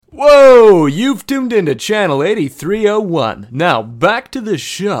Hello, you've tuned into Channel 8301. Now, back to the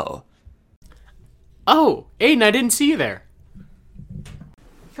show. Oh, Aiden, I didn't see you there.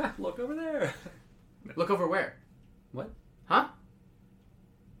 Look over there. Look over where? What? Huh?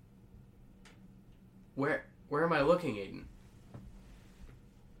 Where am I looking,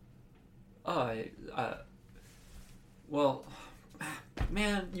 Aiden? Well,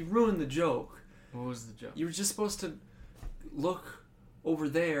 man, you ruined the joke. What was the joke? You were just supposed to look over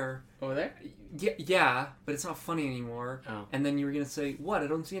there. Over there? Yeah, but it's not funny anymore. Oh. And then you were going to say, what? I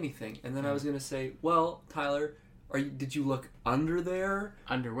don't see anything. And then I was going to say, well, Tyler, did you look under there?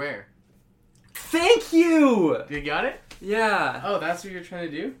 Under where? Thank you! You got it? Yeah. Oh, that's what you're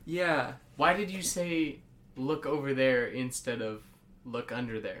trying to do? Yeah. Why did you say look over there instead of look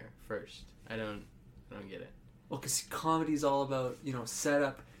under there first? I don't get it. Well, because comedy's all about,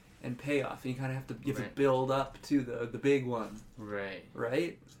 setup and payoff. And you kind of have to Right. build up to the big one. Right.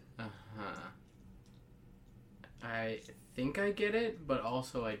 Right? Uh-huh. I think I get it, but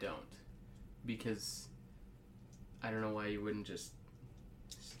also I don't. Because I don't know why you wouldn't just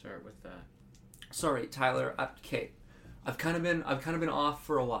start with that. Sorry, Tyler. Okay. I've kind of been off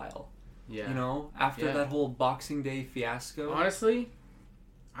for a while. Yeah. After Yeah. that whole Boxing Day fiasco. Honestly,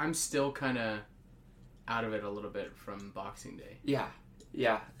 I'm still kind of out of it a little bit from Boxing Day. Yeah.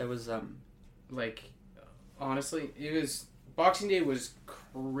 Yeah. It was Honestly, Boxing Day was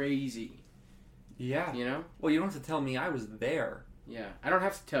crazy. Yeah. You know? Well, you don't have to tell me. I was there. Yeah. I don't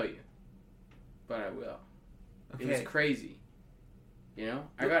have to tell you, but I will. Okay. It was crazy. You know?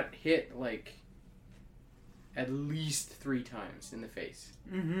 I got hit at least 3 times in the face.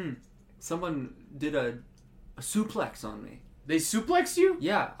 Mm-hmm. Someone did a suplex on me. They suplexed you?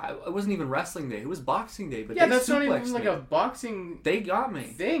 Yeah, it wasn't even wrestling day. It was Boxing Day, but Yeah, they that's not even suplexed like me. a boxing They got me.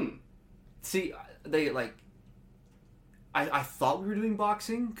 thing. See, they I thought we were doing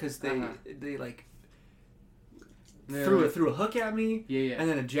boxing because they threw a hook at me. Yeah. And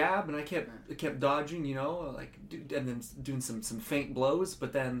then a jab, and I kept dodging, and then doing some feint blows.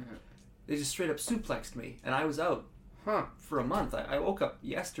 But then they just straight up suplexed me, and I was out for a month. I woke up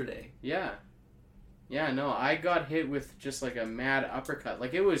yesterday. Yeah. Yeah, no, I got hit with just like a mad uppercut.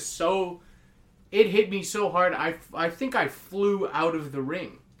 It hit me so hard, I think I flew out of the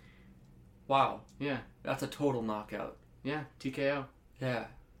ring. Wow, Yeah. that's a total knockout. Yeah, TKO. Yeah.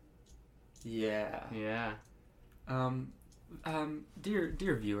 Yeah.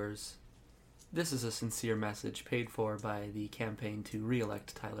 Dear viewers, this is a sincere message paid for by the campaign to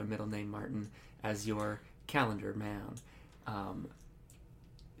re-elect Tyler middle name Martin as your calendar man.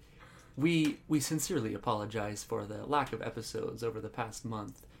 We sincerely apologize for the lack of episodes over the past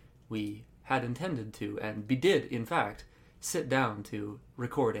month. We had intended to, and we did, in fact, sit down to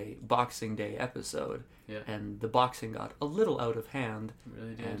record a Boxing Day episode. Yeah. And the boxing got a little out of hand. It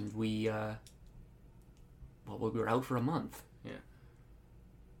really did. And we were out for a month. Yeah.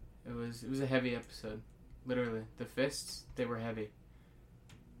 It was a heavy episode. Literally. The fists, they were heavy.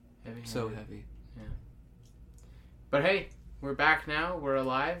 Heavy. So heavy. Yeah. But hey, we're back now. We're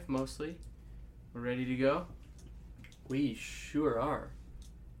alive, mostly. We're ready to go. We sure are.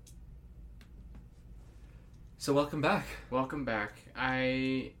 So welcome back. Welcome back.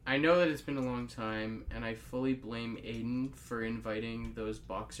 I know that it's been a long time, and I fully blame Aiden for inviting those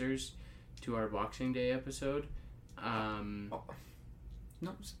boxers to our Boxing Day episode. No,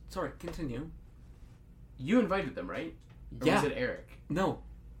 sorry, continue. You invited them, right? Or Yeah. was it Eric? No,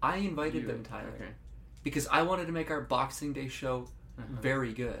 I invited them, Tyler. Okay. Because I wanted to make our Boxing Day show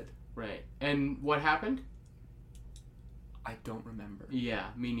very good. Right. And what happened? I don't remember. Yeah,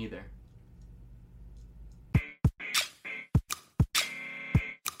 me neither.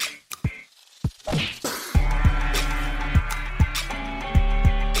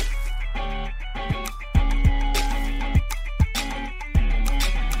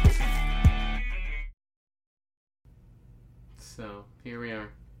 So, here we are.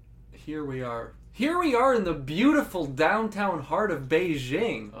 Here we are. Here we are in the beautiful downtown heart of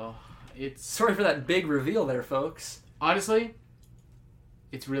Beijing. Oh, it's... Sorry for that big reveal there, folks. Honestly,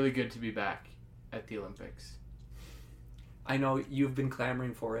 it's really good to be back at the Olympics. I know you've been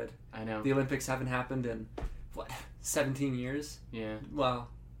clamoring for it. I know. The Olympics haven't happened in, 17 years? Yeah. Well,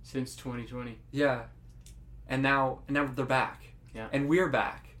 Since 2020. yeah. And now they're back. Yeah. And we're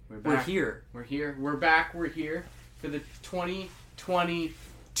back. We're We're back. here. We're here. We're back. We're here for the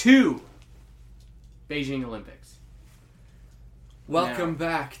 2022 Beijing Olympics. Welcome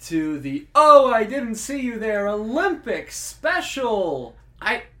back to the Oh, I Didn't See You There Olympic Special.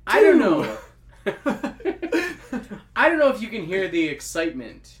 I don't know. I don't know if you can hear the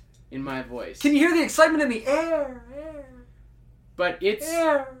excitement in my voice. Can you hear the excitement in the air? But it's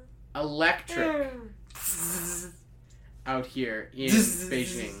Air. electric out here in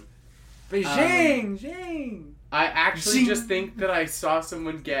Beijing. Beijing! I actually Zing. just think that I saw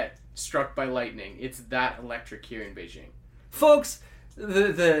someone get struck by lightning. It's that electric here in Beijing. Folks,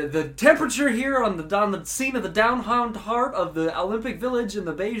 the temperature here on the scene of the downtown heart of the Olympic Village in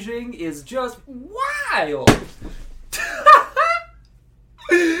the Beijing is just wild.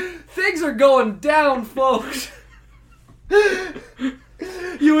 Things are going down, folks.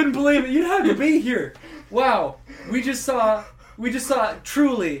 You wouldn't believe it. You'd have to be here. Wow. We just saw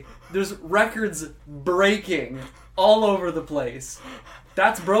truly there's records breaking all over the place.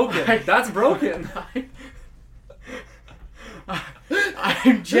 That's broken. That's broken.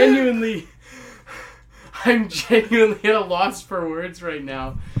 I'm genuinely at a loss for words right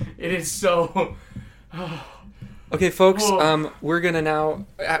now. It is so. Okay, folks. We're gonna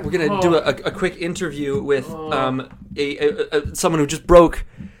do a quick interview with someone who just broke.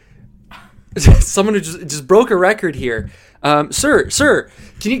 Someone who just broke a record here. Sir,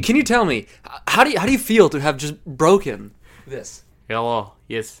 can you tell me how do you feel to have just broken this? Hello.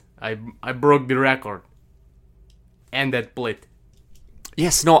 Yes, I broke the record. And that plate.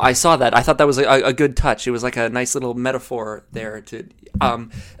 Yes, no, I saw that. I thought that was a good touch. It was like a nice little metaphor there to.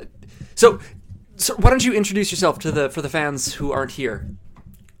 So why don't you introduce yourself for the fans who aren't here?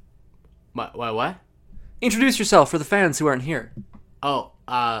 What? Introduce yourself for the fans who aren't here. Oh,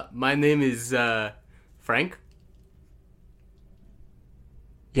 my name is Frank.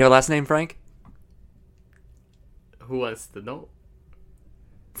 You have a last name, Frank? Who wants to know?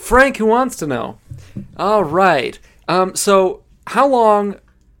 Frank, who wants to know? All right. So how long?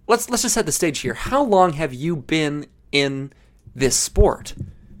 Let's just set the stage here. How long have you been in this sport?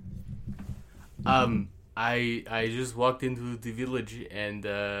 I just walked into the village and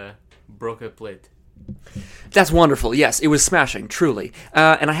broke a plate. That's wonderful. Yes, it was smashing, truly.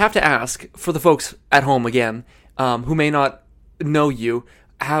 And I have to ask for the folks at home again, who may not know you.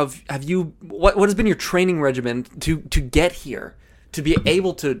 Have you? What has been your training regimen to get here? To be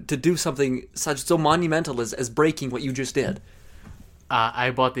able to do something so monumental as breaking what you just did.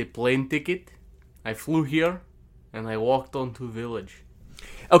 I bought a plane ticket, I flew here, and I walked on to village.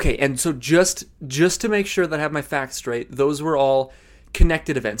 Okay, and so just to make sure that I have my facts straight, those were all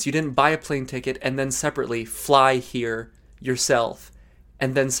connected events. You didn't buy a plane ticket and then separately fly here yourself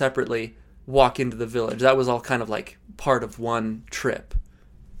and then separately walk into the village. That was all kind of like part of one trip.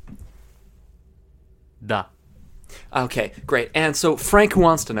 Duh. Okay, great. And so Frank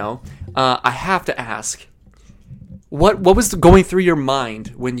wants to know, I have to ask, what was going through your mind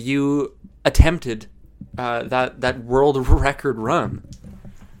when you attempted that world record run?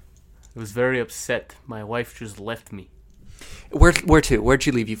 I was very upset. My wife just left me. Where to? Where'd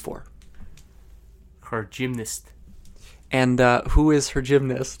she leave you for? Her gymnast. And who is her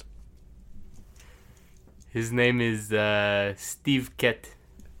gymnast? His name is Steve Kett.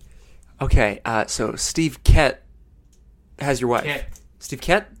 Okay, so Steve Kett has your wife. Kett. Steve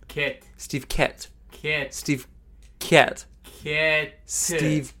Kett? Kett. Steve Kett. Kett. Steve Kett. Kett.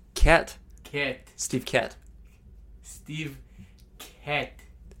 Steve Kett. Kett. Steve Kett. Steve Kett.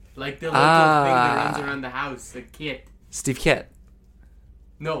 Like the little thing that runs around the house. The kit. Steve Kett.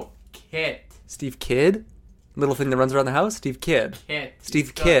 No, Kett. Steve Kidd? Little thing that runs around the house? Steve Kidd. Kett.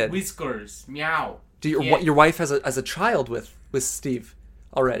 Steve Kidd. Whiskers. Meow. Do your wife has a child with Steve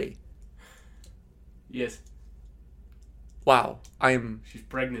already? Yes. Wow. She's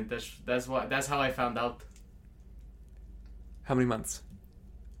pregnant. That's how I found out. How many months?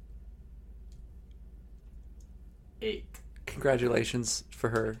 8. Congratulations for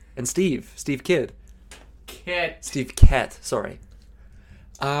her. And Steve Kidd. Kett. Steve Kett, sorry.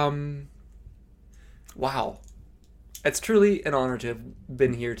 Wow. It's truly an honor to have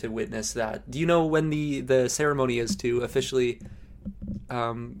been here to witness that. Do you know when the ceremony is to officially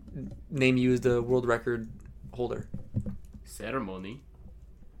name you as the world record holder? Ceremony?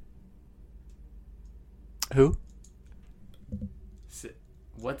 Who?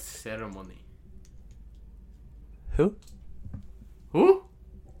 What ceremony? Who? Who?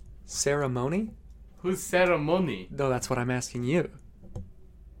 Ceremony? Who's ceremony? No, that's what I'm asking you.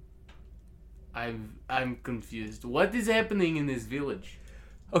 I'm confused. What is happening in this village?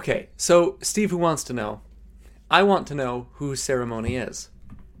 Okay, so Steve, who wants to know? I want to know who Ceremony is.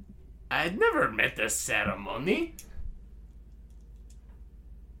 I'd never met a ceremony.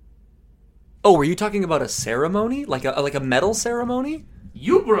 Oh, were you talking about a ceremony? Like a medal ceremony?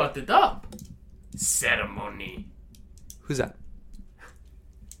 You brought it up. Ceremony. Who's that?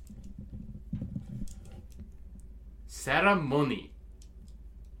 Ceremony.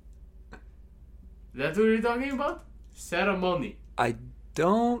 That's what you're talking about? Ceremony. I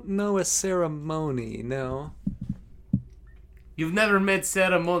don't know a ceremony, no. You've never met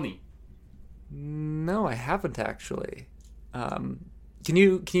Sarah Money. No, I haven't actually. Can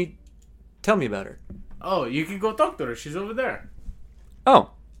you tell me about her? Oh, you can go talk to her. She's over there.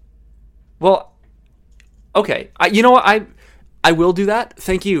 Oh. Well, okay. You know what? I will do that.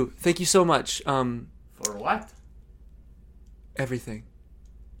 Thank you. Thank you so much. For what? Everything.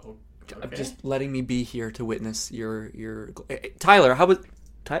 Oh, I'm okay. just letting me be here to witness your Tyler, how about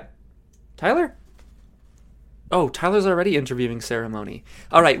Tyler? Oh, Tyler's already interviewing Ceremony.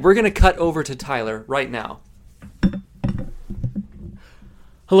 All right, we're going to cut over to Tyler right now.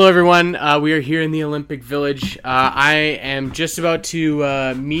 Hello, everyone. We are here in the Olympic Village. I am just about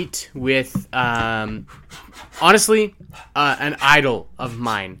to meet with, honestly, an idol of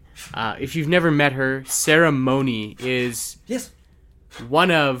mine. If you've never met her, Sarah Money is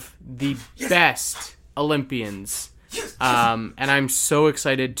one of the best Olympians. And I'm so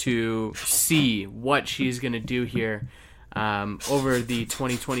excited to see what she's going to do here over the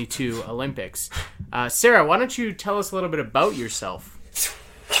 2022 Olympics. Sarah, why don't you tell us a little bit about yourself?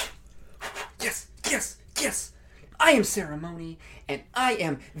 Yes. I am Ceremony, and I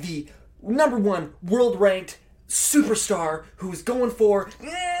am the #1 world-ranked superstar who's going for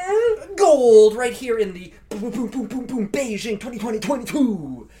gold right here in the Beijing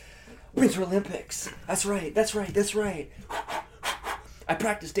 2022 Winter Olympics. That's right. I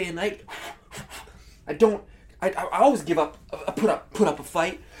practice day and night. I always give up, put up a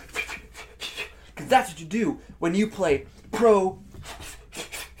fight. Because that's what you do when you play pro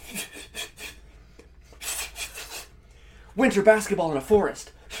winter basketball in a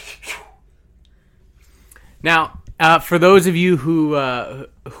forest. Now, for those of you who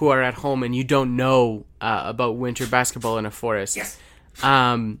are at home and you don't know about winter basketball in a forest,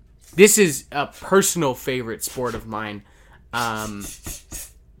 this is a personal favorite sport of mine.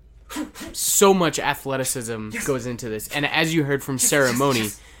 So much athleticism goes into this, and as you heard from Sarah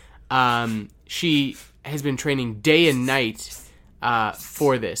Money, she has been training day and night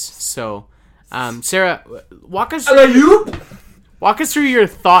for this. So, Sarah, walk us through your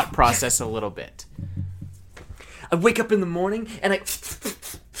thought process a little bit. I wake up in the morning and I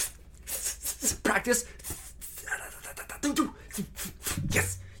practice.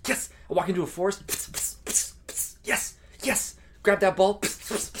 Yes. I walk into a forest. Yes. Grab that ball.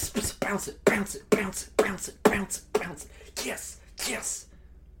 Bounce it. Yes.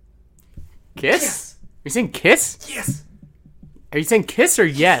 Kiss? Are you saying kiss? Yes. Are you saying kiss or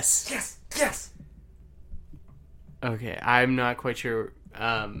yes? Yes. Okay, I'm not quite sure.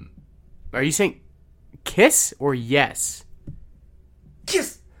 Are you saying kiss or yes?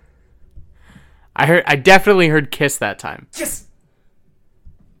 Kiss. I definitely heard kiss that time. Yes.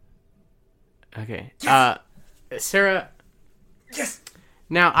 Okay. Yes. Sarah. Yes.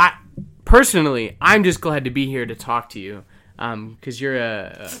 Now, I'm just glad to be here to talk to you, because you're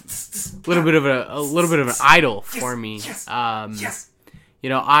a little bit of an idol for me. Yes. You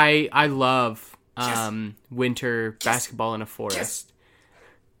know, I love winter basketball in a forest,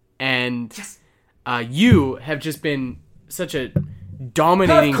 and you have just been such a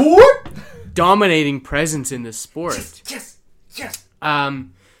dominating presence in the sport. Yes.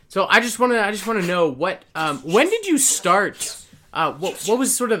 So I just want to know what when did you start? What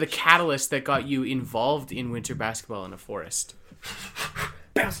was sort of the catalyst that got you involved in winter basketball in a forest?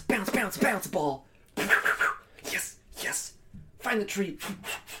 Bounce, ball. Yes. Find the tree.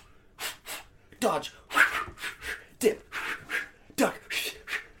 Dodge. Dip. Duck.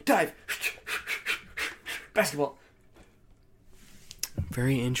 Dive. Basketball.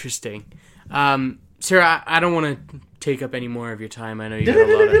 Very interesting. Sarah, I don't want to take up any more of your time. I know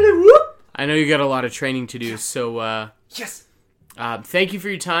you got a lot of training to do. So yes. Thank you for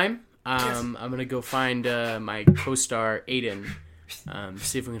your time. I'm gonna go find my co-star Aiden.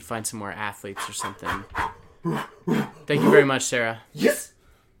 See if we can find some more athletes or something. Thank you very much, Sarah. Yes.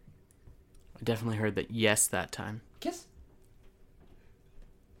 I definitely heard that yes that time. Yes.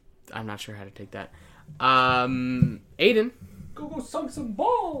 I'm not sure how to take that. Aiden. Go sunk some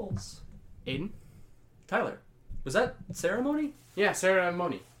balls. Aiden? Tyler. Was that Ceremony? Yeah,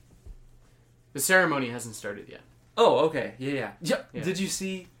 Ceremony. The ceremony hasn't started yet. Oh, okay. Yeah. Did you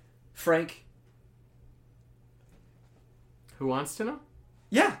see Frank? Who wants to know?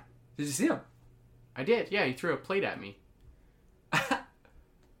 Yeah. Did you see him? I did. Yeah, he threw a plate at me.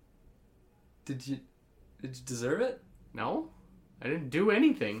 Did you deserve it? No, I didn't do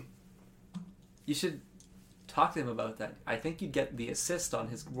anything. You should talk to him about that. I think you'd get the assist on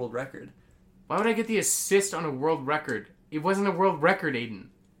his world record. Why would I get the assist on a world record? It wasn't a world record, Aiden.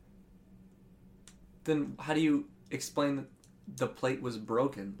 Then how do you explain the plate was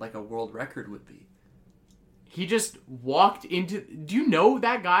broken, like a world record would be. He just walked into... Do you know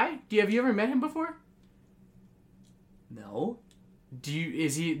that guy? Have you ever met him before? No. Do you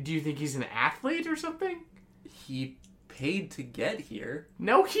think he's an athlete or something? He paid to get here.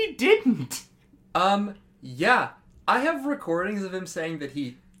 No, he didn't. Yeah. I have recordings of him saying that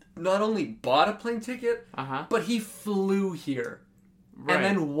he not only bought a plane ticket, but he flew here. Right. And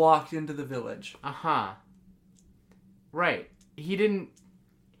then walked into the village. Right. He didn't...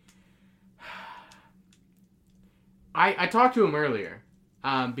 I talked to him earlier,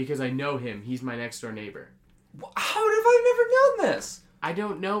 because I know him. He's my next door neighbor. How have I never known this? I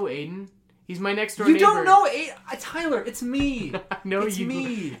don't know, Aiden. He's my next door neighbor. You don't know Aiden? Tyler, it's me. I know it's you.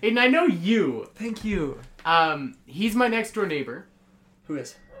 Me. Aiden, I know you. Thank you. He's my next door neighbor. Who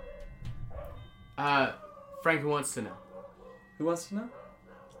is? Frank Who Wants to Know. Who wants to know?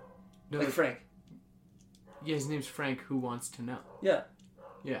 No, like Frank. Yeah, his name's Frank Who Wants to Know. Yeah.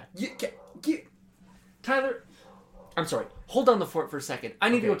 Yeah. Tyler, I'm sorry. Hold on the fort for a second. I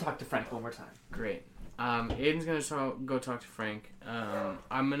need to go talk to Frank one more time. Great. Aiden's gonna go talk to Frank.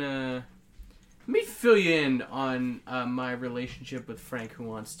 Let me fill you in on my relationship with Frank Who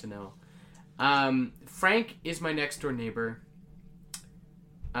Wants to Know. Frank is my next door neighbor.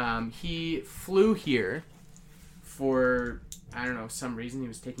 He flew here for, I don't know, some reason. He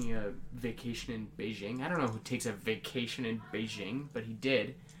was taking a vacation in Beijing. I don't know who takes a vacation in Beijing, but he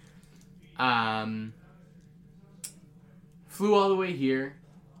did. Flew all the way here.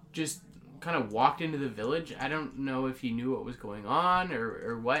 Just kind of walked into the village. I don't know if he knew what was going on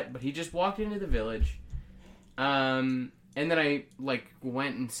or what, but he just walked into the village. And then I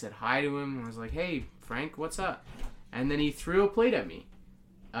went and said hi to him and was like, "Hey, Frank, what's up?" And then he threw a plate at me.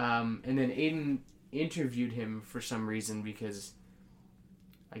 And then Aiden interviewed him for some reason because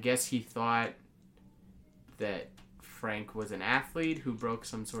I guess he thought that Frank was an athlete who broke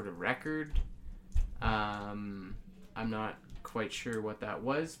some sort of record. I'm not quite sure what that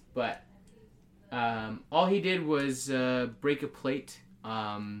was, but all he did was break a plate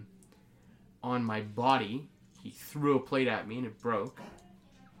on my body. He threw a plate at me and it broke.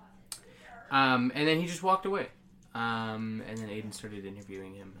 And then he just walked away. And then Aiden started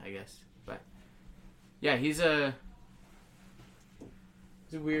interviewing him, I guess. But yeah, he's a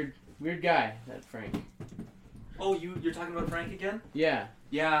weird guy, that Frank. Oh, you're talking about Frank again? Yeah.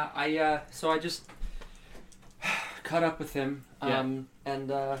 Yeah, I just caught up with him.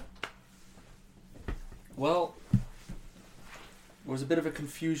 Well, there was a bit of a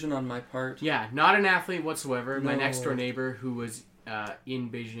confusion on my part. Yeah, not an athlete whatsoever. No. My next door neighbor who was in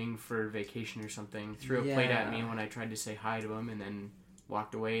Beijing for vacation or something threw a plate at me when I tried to say hi to him and then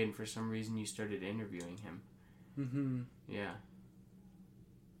walked away, and for some reason you started interviewing him. Mm-hmm. Yeah.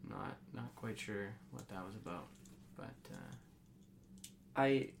 Not quite sure what that was about, but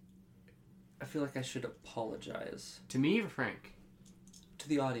I feel like I should apologize. To me or Frank? To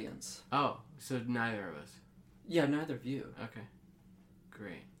the audience. Oh, so neither of us. Yeah, neither of you. Okay.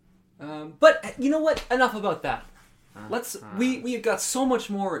 Great. But you know what? Enough about that. We have got so much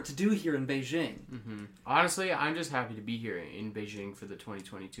more to do here in Beijing. Mm-hmm. Honestly, I'm just happy to be here in Beijing for the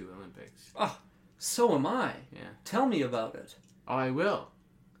 2022 Olympics. Oh, so am I. Yeah. Tell me about it. Oh, I will.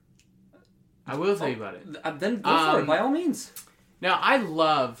 I will tell you about it. Then go for it, by all means. Now, I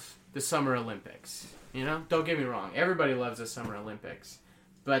love the Summer Olympics. You know, don't get me wrong. Everybody loves the Summer Olympics.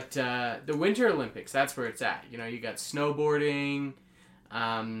 But the Winter Olympics, that's where it's at. You know, you got snowboarding.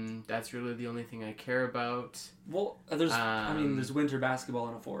 That's really the only thing I care about. Well, there's winter basketball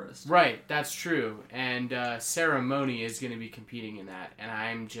in a forest. Right, that's true. And Sarah Money is going to be competing in that. And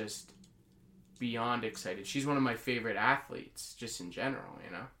I'm just beyond excited. She's one of my favorite athletes, just in general,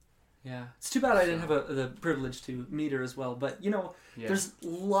 you know? Yeah. It's too bad I didn't have the privilege to meet her as well. But, you know, there's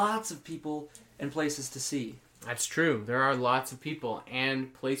lots of people and places to see. That's true. There are lots of people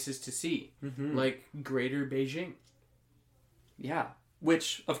and places to see. Mm-hmm. Like Greater Beijing. Yeah.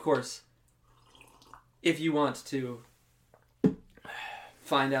 Which, of course, if you want to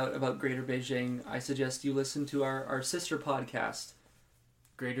find out about Greater Beijing, I suggest you listen to our sister podcast.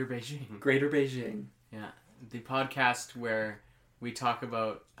 Greater Beijing. Greater Beijing. Yeah. The podcast where we talk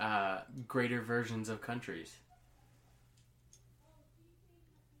about greater versions of countries.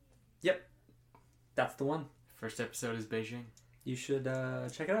 Yep. That's the one. First episode is Beijing. You should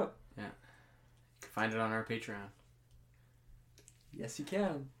check it out. Yeah. You can find it on our Patreon. Yes, you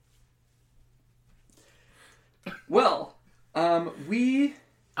can. Well, we...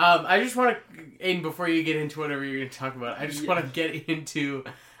 I just want to... Aiden, before you get into whatever you're going to talk about, I just want to get into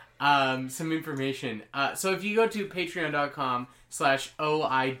some information. So if you go to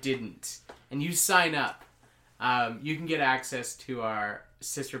patreon.com/ohididn't and you sign up, you can get access to our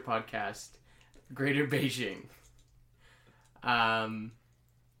sister podcast, Greater Beijing. And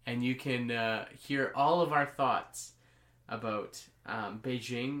you can hear all of our thoughts about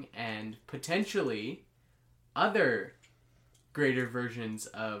Beijing and potentially other greater versions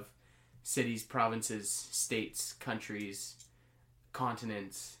of cities, provinces, states, countries,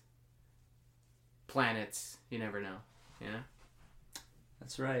 continents, planets. You never know. Yeah?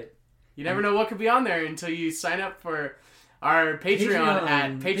 That's right. You never know what could be on there until you sign up for our Patreon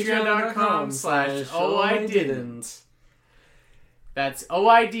at patreon.com/OIDidn't. That's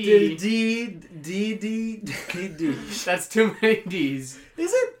OID. D. That's too many D's.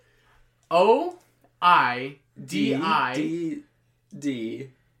 Is it? OIDI. D.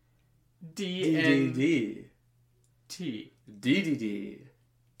 D.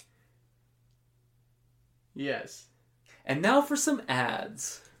 Yes. And now for some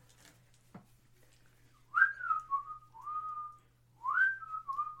ads.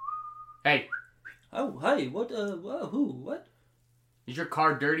 Hey. Oh, hey, what, who, what? Is your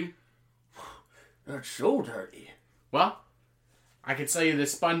car dirty? That's so dirty. Well, I could sell you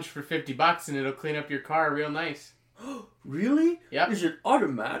this sponge for $50 and it'll clean up your car real nice. Really? Yep. Is it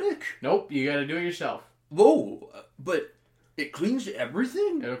automatic? Nope, you gotta do it yourself. Whoa, but it cleans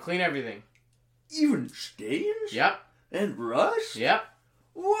everything? It'll clean everything. Even stains? Yep. And rust? Yep.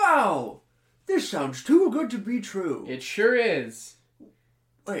 Wow! This sounds too good to be true. It sure is.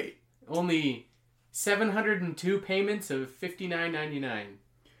 Wait. Only 702 payments of $59.99.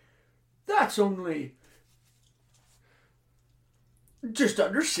 That's only just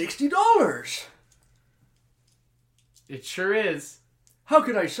under $60. It sure is. How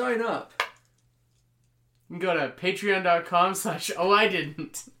can I sign up? You can go to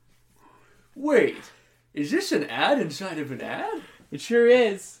patreon.com/OIDidn't. Wait, is this an ad inside of an ad? It sure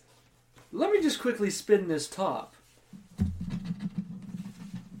is. Let me just quickly spin this top.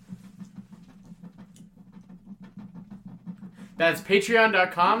 That's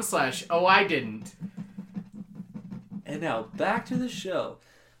patreon.com/OIDidn't. And now back to the show.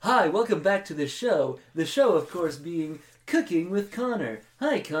 Hi, welcome back to the show. The show, of course, being Cooking with Connor.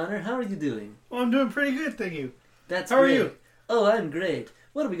 Hi, Connor. How are you doing? Well, I'm doing pretty good, thank you. That's How great. are you? Oh, I'm great.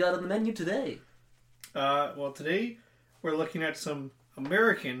 What do we got on the menu today? Well, today we're looking at some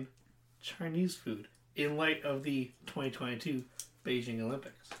American Chinese food in light of the 2022 Beijing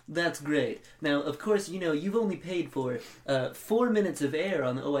Olympics. That's great. Now, of course, you know, you've only paid for 4 minutes of air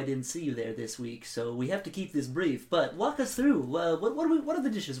on the Oh, I Didn't See You There this week, so we have to keep this brief. But walk us through. What are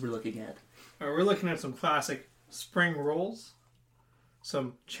the dishes we're looking at? We're looking at some classic spring rolls,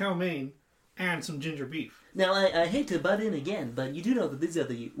 some chow mein, and some ginger beef. Now, I hate to butt in again, but you do know that these are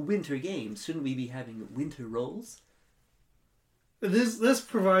the winter games. Shouldn't we be having winter rolls? This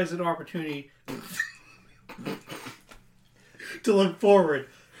provides an opportunity to look forward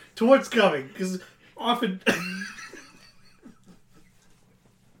to what's coming, because often...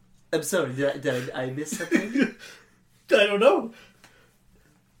 I'm sorry, did I miss something? I don't know.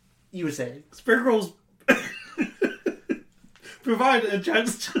 You were saying? Spring rolls provide a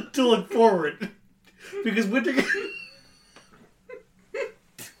chance to look forward, because winter...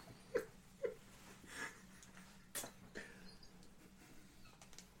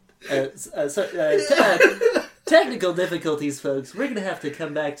 Technical difficulties, folks. We're going to have to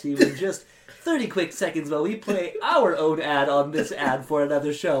come back to you in just 30 quick seconds while we play our own ad on this ad for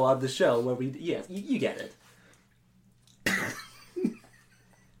another show on the show where we... Yes, you get it.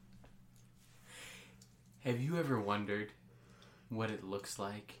 Have you ever wondered what it looks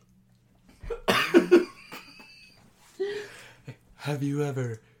like? Have you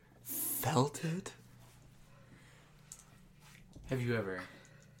ever felt it? Have you ever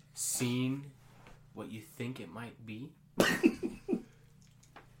seen what you think it might be?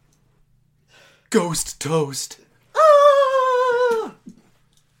 Ghost toast! Ah!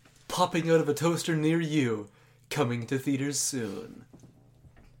 Popping out of a toaster near you. Coming to theaters soon.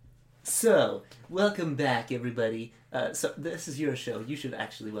 So, welcome back, everybody. So, this is your show. You should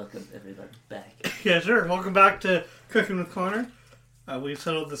actually welcome everybody back. Yeah, sure. Welcome back to Cooking with Connor. We've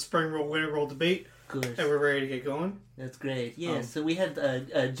settled the spring roll, winter roll debate. Of course. And we're ready to get going. That's great. Yeah, so we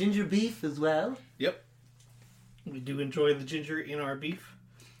had ginger beef as well. Yep. We do enjoy the ginger in our beef.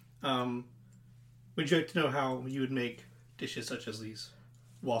 Would you like to know how you would make dishes such as these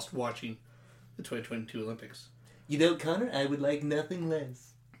whilst watching the 2022 Olympics? You know, Connor, I would like nothing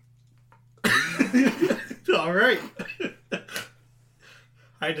less. All right.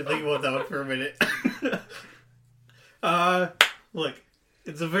 I had to think about that one for a minute. Look,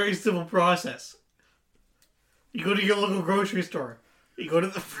 it's a very simple process. You go to your local grocery store. You go to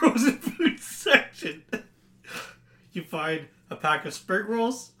the frozen food section. You find a pack of spring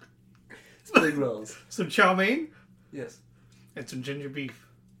rolls, Spring rolls. some chow mein, Yes. and some ginger beef.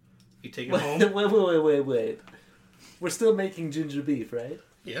 You take it Wait, home. wait. We're still making ginger beef, right?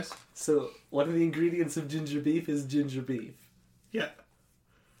 Yes. So one of the ingredients of ginger beef is ginger beef. Yeah.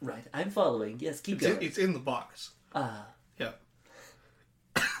 Right, I'm following. Yes, keep going. It's in the box. Ah. Yeah.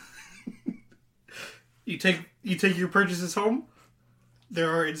 You take your purchases home. There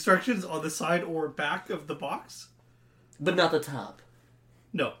are instructions on the side or back of the box. But not the top.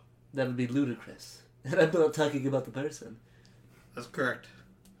 No, That would be ludicrous. And I'm not talking about the person. that's correct.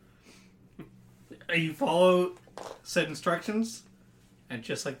 You follow said instructions, and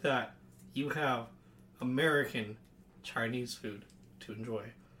just like that, you have American Chinese food to enjoy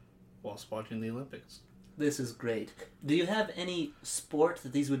whilst watching the Olympics. This is great. Do you have any sport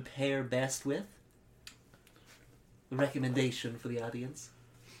that these would pair best with? A recommendation for the audience?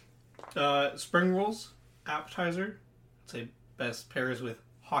 Spring rolls, appetizer. I'd say best pairs with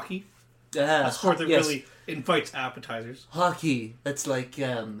hockey. Ah, A sport that yes. really invites appetizers. Hockey. That's like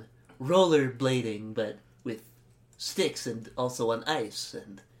rollerblading, but with sticks and also on ice.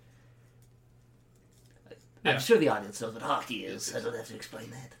 And Yeah. I'm sure the audience knows what hockey is. I don't have to explain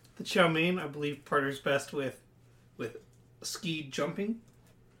that. The chow mein, I believe, partners best with ski jumping.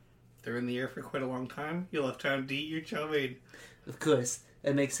 They're in the air for quite a long time. You'll have time to eat your chow mein. Of course,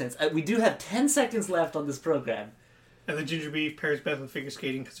 that makes sense. We do have 10 seconds left on this program. And the ginger beef pairs best with figure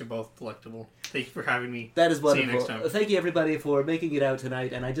skating because they're both delectable. Thank you for having me. That is See you wonderful. next time. Thank you, everybody, for making it out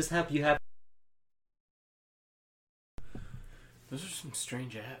tonight. And I just hope you have... Those are some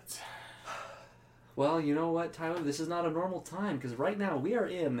strange ads. Well, you know what, Tyler? This is not a normal time, because right now we are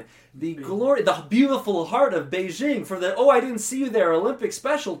in the beautiful heart of Beijing for the I Didn't See You There Olympic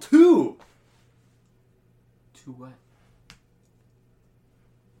Special 2. To what?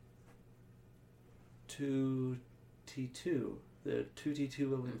 2T2. The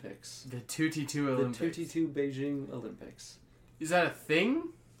 2T2 Olympics. The 2T2 The Olympics. 2T2 Beijing Olympics. Is that a thing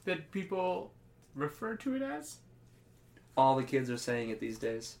that people refer to it as? All the kids are saying it these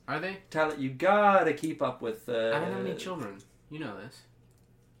days. Are they? Tyler, you gotta keep up with... I don't have any children. You know this.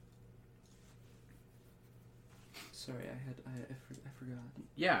 Sorry, I forgot.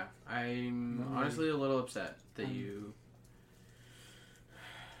 Yeah, I'm No. honestly a little upset that you...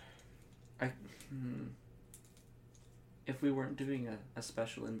 If we weren't doing a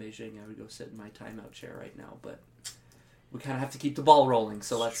special in Beijing, I would go sit in my timeout chair right now, but we kind of have to keep the ball rolling,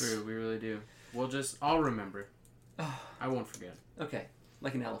 so let's... True, we really do. I'll remember. I won't forget. Okay,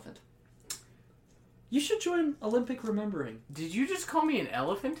 like an elephant. You should join Olympic Remembering. Did you just call me an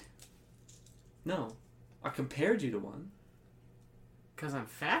elephant? No, I compared you to one. Because I'm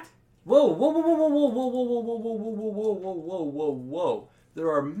fat? Whoa, whoa, whoa, whoa, whoa, whoa, whoa, whoa, whoa, whoa, whoa, whoa, whoa, whoa, whoa, whoa. There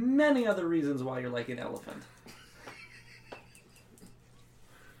are many other reasons why you're like an elephant.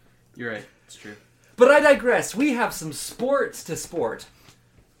 You're right. It's true. But I digress. We have some sports to sport.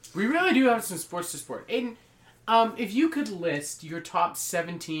 We really do have some sports to sport. Aiden, if you could list your top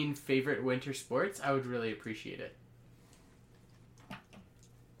 17 favorite winter sports, I would really appreciate it.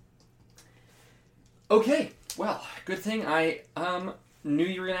 Okay, well, good thing I knew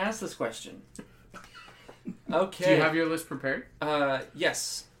you were going to ask this question. Okay. Do you have your list prepared?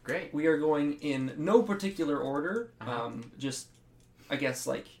 Yes. Great. We are going in no particular order. Uh-huh. Just, I guess,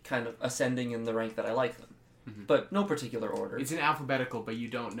 like, kind of ascending in the rank that I like them. Mm-hmm. But no particular order. It's an alphabetical, but you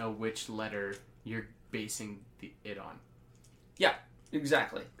don't know which letter you're basing it on. Yeah,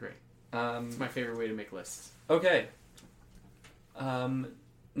 exactly. Great. It's my favorite way to make lists. Okay.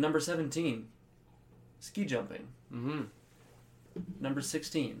 Number 17. Ski jumping. Mm-hmm. Number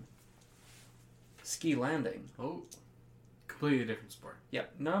 16. Ski landing. Oh. Completely different sport.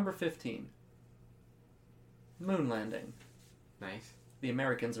 Yep. Number 15. Moon landing. Nice. The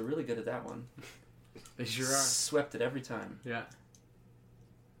Americans are really good at that one. They sure are. Swept it every time. Yeah.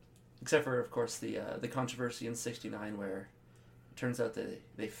 Except for, of course, the controversy in '69 where it turns out that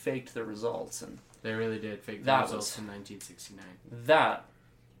they faked the results, and They really did fake the That results was- in 1969. that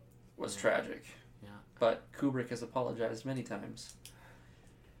was Yeah. tragic. Yeah. But Kubrick has apologized many times.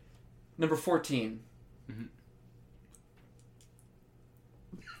 Number 14. Mm-hmm.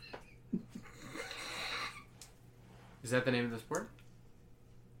 Is that the name of the sport?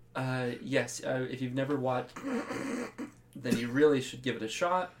 Yes. If you've never watched, then you really should give it a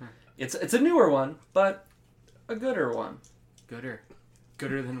shot. It's a newer one, but a gooder one. Gooder.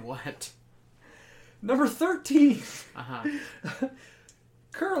 Gooder than what? Number 13. Uh-huh.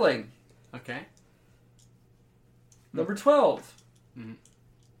 Curling. Okay. Number 12. Mhm.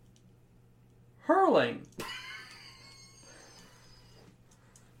 Hurling.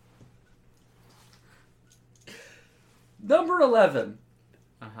 Number 11.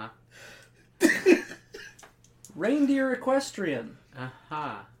 Uh-huh. Reindeer equestrian.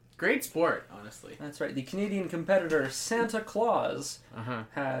 Uh-huh. Great sport, honestly. That's right. The Canadian competitor Santa Claus Uh-huh.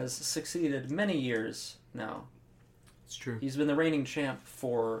 has succeeded many years now. It's true. He's been the reigning champ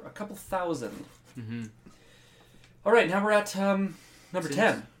for a couple thousand. Mm-hmm. All right, now we're at number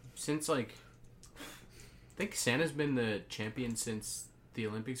 10. Since, like, I think Santa's been the champion since the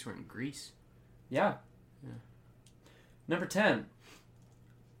Olympics were in Greece. Yeah. Number 10.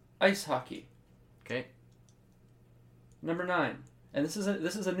 Ice hockey. Okay. Number 9. And this is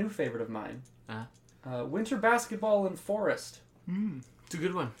a new favorite of mine. Uh-huh. Winter basketball in forest. It's a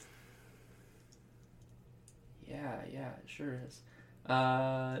good one. Yeah, it sure is.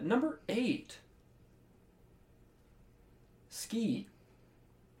 Number 8. Ski.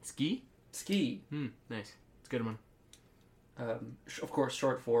 Ski? Ski. Nice. It's a good one. Of course,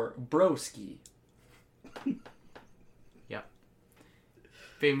 short for bro ski. Yep.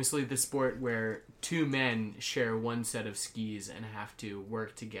 Famously, the sport where two men share one set of skis and have to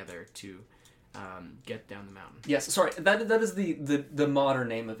work together to get down the mountain. Yes, sorry. That is the modern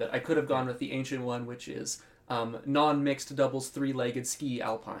name of it. I could have gone with the ancient one, which is non-mixed doubles three-legged ski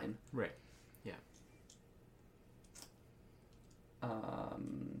alpine. Right. Yeah.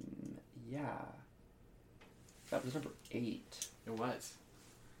 Yeah. That was number 8. It was.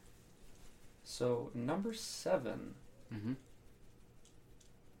 So number 7 Mm-hmm.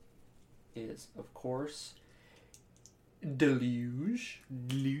 is, of course, deluge.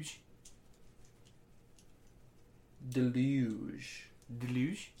 Deluge. Deluge.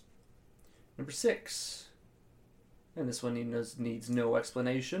 Deluge. Number 6. And this one needs no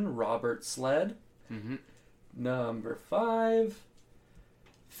explanation. Robert Sled. Mm-hmm. Number 5.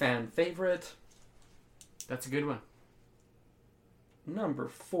 Fan favorite. That's a good one. Number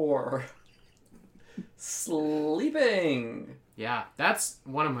 4. Sleeping. Yeah, that's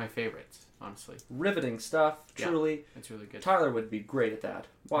one of my favorites, honestly. Riveting stuff, truly. It's really good. Tyler would be great at that.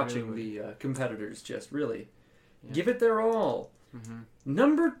 Watching Really the competitors just really Yeah. give it their all. Mm-hmm.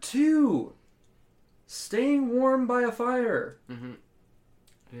 Number 2. Staying warm by a fire. Mm-hmm.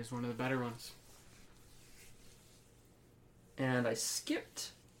 It is one of the better ones. And I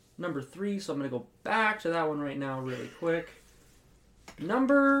skipped number 3, so I'm going to go back to that one right now really quick.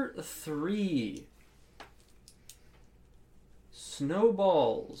 Number 3.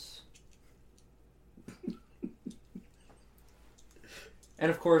 Snowballs. And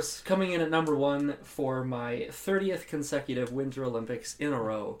of course, coming in at number 1 for my 30th consecutive Winter Olympics in a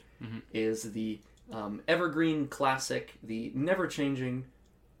row is the evergreen classic, the never-changing,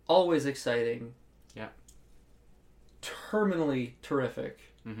 always exciting, terminally terrific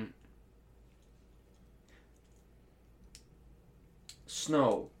Mm-hmm.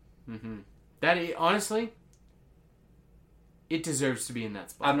 snow. Mm-hmm. Honestly, it deserves to be in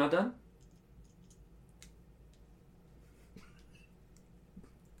that spot. I'm not done.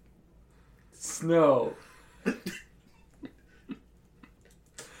 Snow.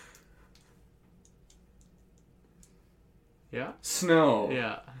 Yeah? Snow.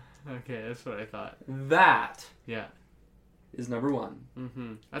 Yeah. Okay, that's what I thought. That Yeah. is number 1.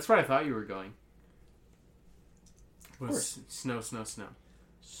 Mm-hmm. That's where I thought you were going. Of course. Snow, snow, snow.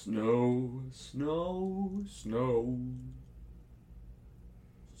 Snow, snow, snow.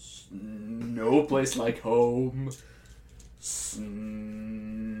 No place like home.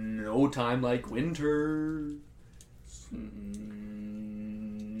 No time like winter.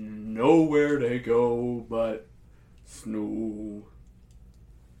 Nowhere to go but snow.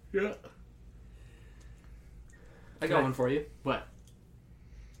 Yeah. I got one for you. What?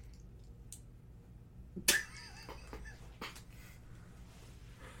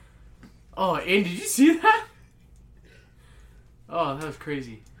 Oh, and did you see that? Oh, that was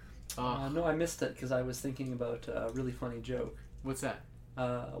crazy. No, I missed it because I was thinking about a really funny joke. What's that?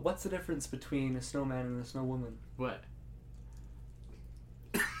 What's the difference between a snowman and a snow woman? What?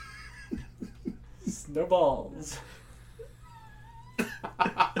 Snowballs.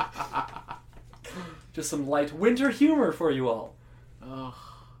 Just some light winter humor for you all. Oh.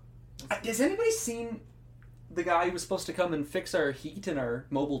 Has anybody seen the guy who was supposed to come and fix our heat in our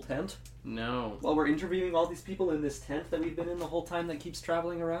mobile tent? No. While we're interviewing all these people in this tent that we've been in the whole time that keeps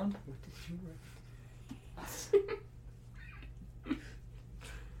traveling around? What did you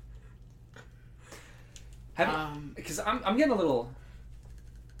write? Because I'm getting a little...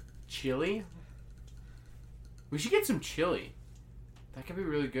 Chili? We should get some chili. That could be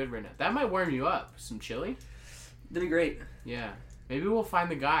really good right now. That might warm you up. Some chili? That'd be great. Yeah. Maybe we'll find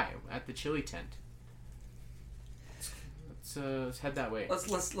the guy at the chili tent. Let's head that way.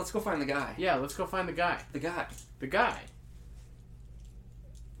 Let's go find the guy. Yeah, let's go find the guy. The guy. The guy.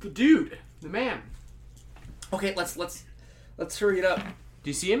 The dude. The man. Okay, let's hurry it up. Do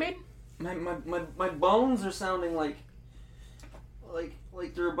you see him, Aiden? My bones are sounding like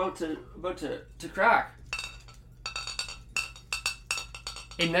they're about to crack.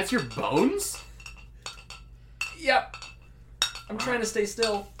 Aiden, that's your bones? Yep. I'm trying to stay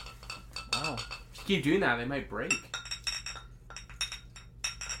still. Wow. If you keep doing that, they might break.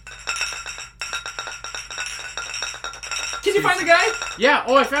 Can you find the guy? Yeah.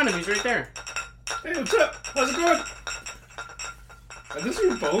 Oh, I found him. He's right there. Hey, what's up? How's it going? Are those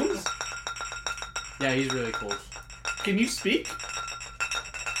your bones? Yeah, he's really cold. Can you speak?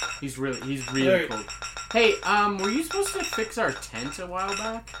 He's really Right. cold. Hey, were you supposed to fix our tent a while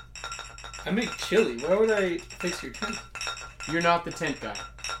back? I make chili. Why would I fix your tent? You're not the tent guy.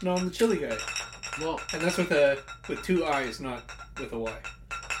 No, I'm the chili guy. Well, And that's with two eyes, not with a Y.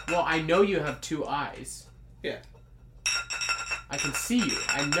 I know you have two eyes. Yeah. I can see you.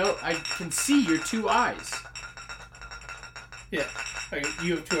 I can see your two eyes. Yeah.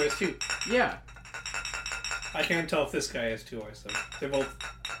 You have two eyes too. Yeah. I can't tell if this guy has two eyes though. They're both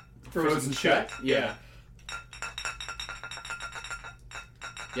Frozen shut? Yeah.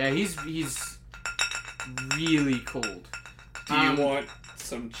 Yeah, he's really cold. Do you want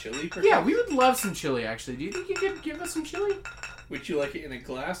some chili? Perhaps? Yeah, we would love some chili, actually. Do you think you could give us some chili? Would you like it in a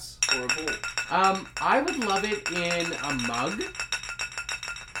glass or a bowl? I would love it in a mug.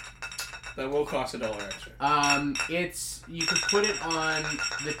 That will cost $1 extra. You could put it on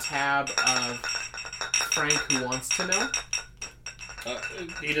the tab of Frank Who Wants to Know.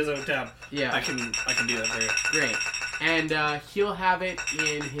 He does have a tab. Yeah. I can do that for you. Great. And he'll have it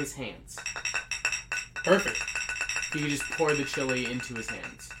in his hands. Perfect. You can just pour the chili into his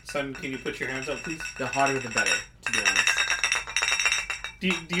hands. Son, can you put your hands up, please? The hotter the better, to be honest.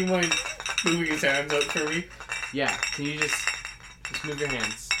 Do you mind moving his hands up for me? Yeah, can you just move your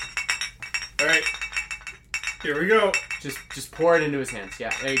hands? Alright. Here we go. Just pour it into his hands.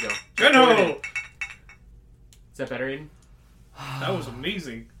 Yeah, there you go. No! Is that better, Aiden? That was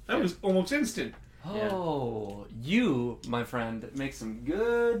amazing. That was almost instant. Oh, you, my friend, make some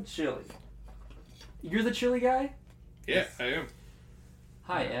good chili. You're the chili guy? Yeah, I am.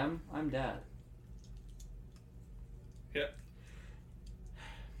 Hi, Em. I'm Dad. Yeah.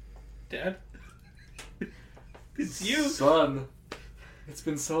 Dad? It's you. Son. It's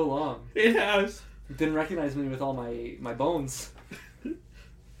been so long. It has. You didn't recognize me with all my bones.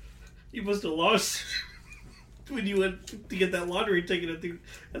 You must have lost when you went to get that lottery ticket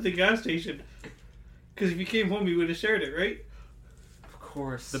at the gas station. Because if you came home, you would have shared it, right? Of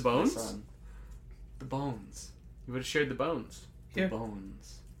course. The bones? my son. The bones. You would have shared the bones. The Yeah.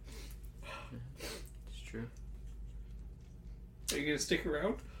 bones. It's true. Are you gonna stick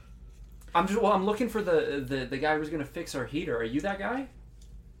around? I'm looking for the guy who's gonna fix our heater. Are you that guy?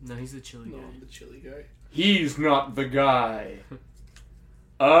 No, he's the chili No, guy. I'm the chili guy. He's not the guy.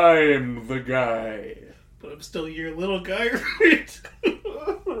 I'm the guy. But I'm still your little guy, right?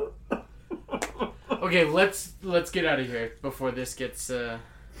 Okay, let's get out of here before this gets. Are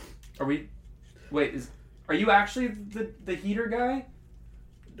we? Wait, are you actually the heater guy?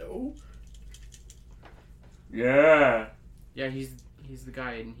 No. Yeah. Yeah, he's the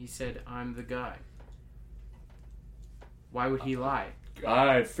guy, and he said I'm the guy. Why would he lie?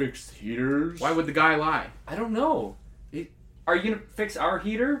 I fixed heaters. Why would the guy lie? I don't know. Are you gonna fix our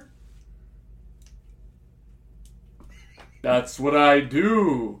heater? That's what I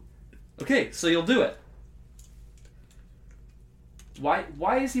do. Okay, so you'll do it.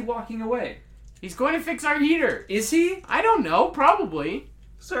 Why is he walking away? He's going to fix our heater. Is he? I don't know. Probably.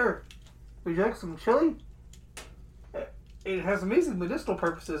 Sir, would you like some chili? It has amazing medicinal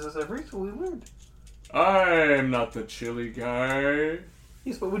purposes, as I've recently learned. I'm not the chili guy.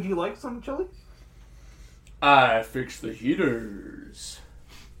 Yes, but would you like some chili? I fix the heaters.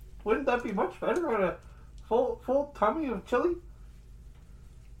 Wouldn't that be much better on a full tummy of chili?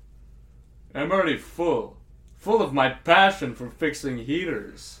 I'm already full of my passion for fixing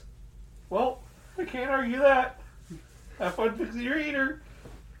heaters. Well, I can't argue that. Have fun fixing your heater.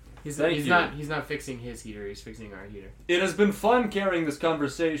 He's Thank you. not fixing his heater. He's fixing our heater. It has been fun carrying this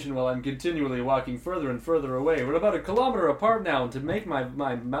conversation while I'm continually walking further and further away. We're about 1 kilometer apart now, and to make my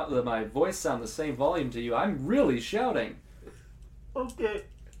voice sound the same volume to you, I'm really shouting. Okay.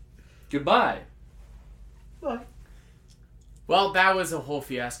 Goodbye. Bye. Well, that was a whole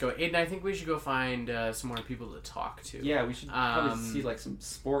fiasco. Aiden, I think we should go find some more people to talk to. Yeah, we should probably see like some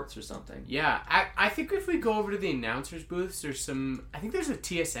sports or something. Yeah, I think if we go over to the announcers booths, there's some. I think there's a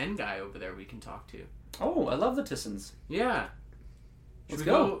TSN guy over there we can talk to. Oh, I love the Tissons. Yeah. Let's Should we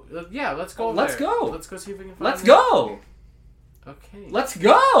go. Yeah, let's go. Over Let's there. go. Let's go see if we can find. Let's him. go. Okay. Let's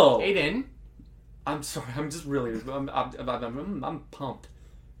go! Aiden. I'm sorry. I'm just really. I'm pumped.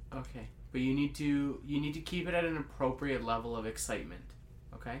 Okay, but you need to keep it at an appropriate level of excitement.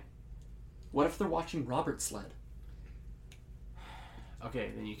 Okay. What if they're watching Robert Sled?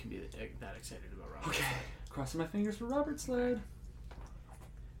 Okay, then you can be that excited about Robert. Okay. Crossing my fingers for Robert Sled.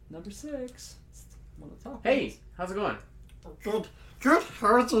 Number 6. One of the top Hey, ones. how's it going? Good. Good. How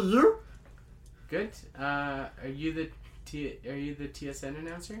are you? Good. Are you the TSN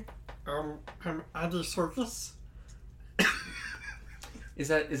announcer? I'm Andy Serkis. Is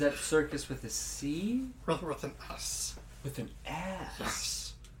that circus with a C? With an S. With an S.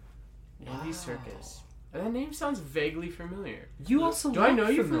 Yes. Andy Wow. Serkis. That name sounds vaguely familiar. You also Do I look know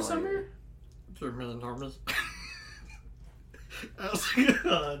you from familiar. somewhere? Do you really know me?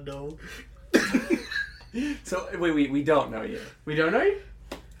 No. So wait, we don't know you. We don't know you?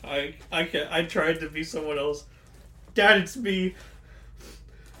 I tried to be someone else. Dad, it's me.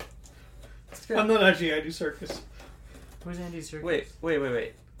 I'm not actually Andy Serkis. Who's Andy Serkis?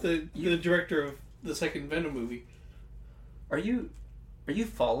 Wait. The director of the second Venom movie. Are you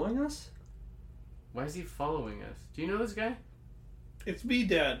following us? Why is he following us? Do you know this guy? It's me,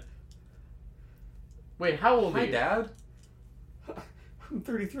 Dad. Wait, how old are Hi, you? Dad. I'm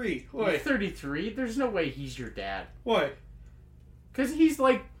 33. You're Why? 33? There's no way he's your dad. Why? Because he's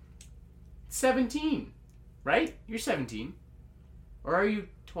like 17, right? You're 17. Or are you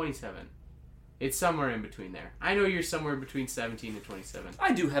 27? It's somewhere in between there. I know you're somewhere between 17 and 27.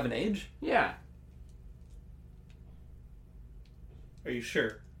 I do have an age. Yeah. Are you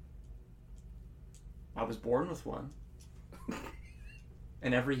sure? I was born with one.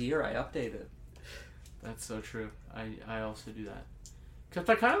 And every year I update it. That's so true. I also do that. Because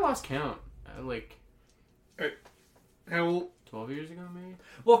I kind of lost count. Like How old? 12 years ago, maybe?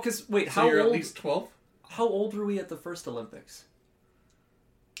 Well, because wait, So how you're old? at least 12? How old were we at the first Olympics?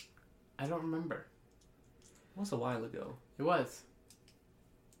 I don't remember. It was a while ago. It was.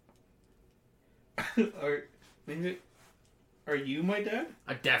 Are you my dad?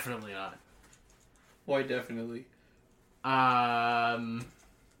 Definitely not. Why definitely?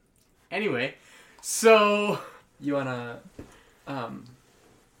 Anyway, so You wanna,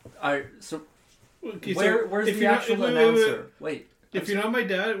 so Okay, where's if the you're not- actual wait, announcer? Wait, If you're not my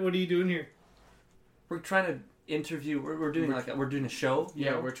dad, what are you doing here? we're trying to interview. We're doing we're doing a show. you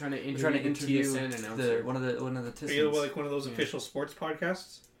yeah, know? we're trying to We're trying to interview interview the TSN announcer. one of the Are you Tissons. like one of those official sports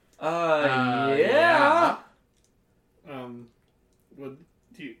podcasts? Yeah. What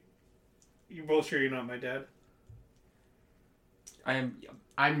do you both sure you're not my dad? I'm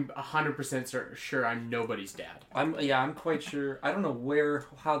 100% sure I'm nobody's dad. I'm quite sure. I don't know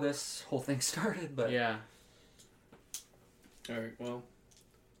how this whole thing started, but Yeah. All right. Well,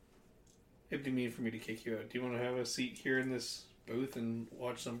 it'd be mean for me to kick you out. Do you want to have a seat here in this booth and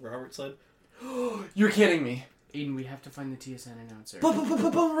watch some Robert Sled? You're kidding me. Aiden, we have to find the TSN announcer.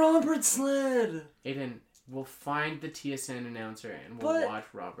 Robert Sled. Aiden, we'll find the TSN announcer and we'll But- watch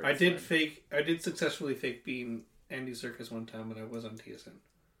Robert. I did Sled. I did successfully fake being Andy Serkis one time when I was on TSN.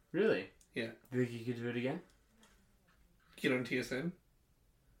 Really? Yeah. Do you think you could do it again? Get on TSN.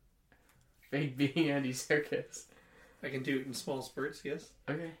 Fake being Andy Serkis. I can do it in small spurts. Yes.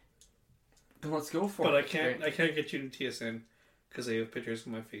 Okay. Then let's go for But it. I can't get you to TSN because they have pictures of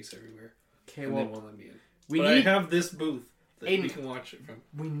my face everywhere, Okay, and well, they won't let me in. we But I need have this booth that Aiden. we can watch it from.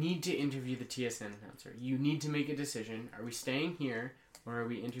 we need to interview the TSN announcer. You need to make a decision. Are we staying here or are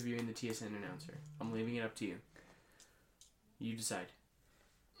we interviewing the TSN announcer? I'm leaving it up to you. You decide.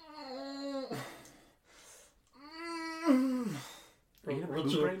 Are you gonna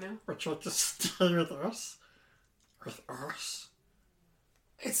poop right now? Would you like to stay with us? With us?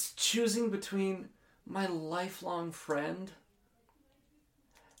 It's choosing between my lifelong friend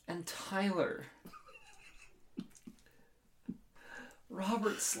and Tyler.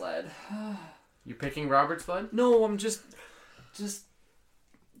 Robert Sled. You picking Robert Sled? No, I'm just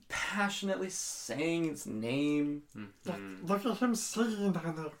passionately saying his name. Look at him singing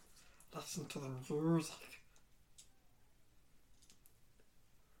down there. Listen to the music.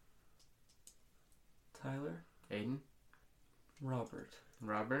 Tyler, Aiden? Robert,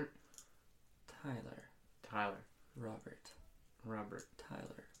 Robert? Tyler, Tyler. Robert, Robert.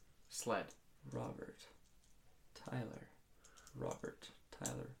 Tyler, Sled. Robert, Tyler, Robert,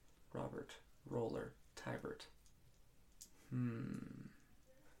 Tyler, Robert, Roller, Tybert.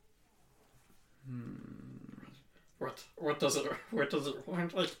 What does it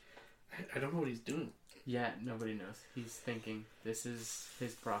want? Like, I don't know what he's doing. Yeah, nobody knows. He's thinking. This is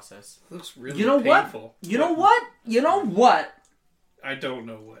his process. It looks really You know painful. what? You know what? You know what? I don't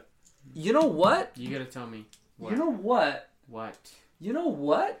know what. You know what? You gotta tell me. What? You know what? What? You know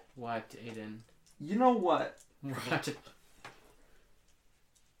what? What, Aiden? You know what? What?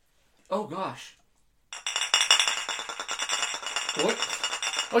 Oh gosh. What?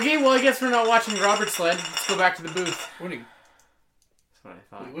 Okay, well, I guess we're not watching Robert Sled. Let's go back to the booth. What? That's what I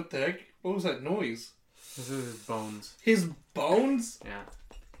thought. Wait, what the heck? What was that noise? This is his bones. His bones? Yeah.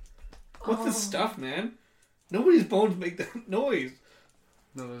 What the stuff, man? Nobody's bones make that noise.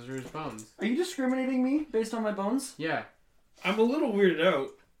 No, those are his bones. Are you discriminating me based on my bones? Yeah. I'm a little weirded out.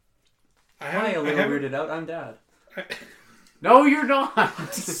 Weirded out. I'm Dad. No, you're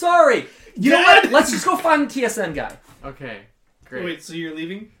not. Sorry. You know what? Let's just go find the TSN guy. Okay. Great. Wait, so you're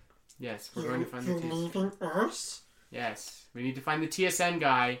leaving? Yes, we're going to find the TSN. leaving us? Yes, we need to find the TSN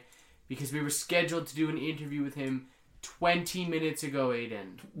guy because we were scheduled to do an interview with him 20 minutes ago,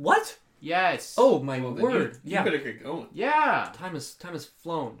 Aiden. What? Yes. Oh my Well, then word! You better get going. Yeah. Time has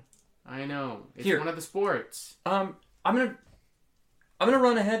flown. I know. It's Here. one of the sports. I'm gonna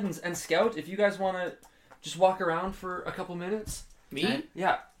run ahead and scout. If you guys want to just walk around for a couple minutes. Me? And-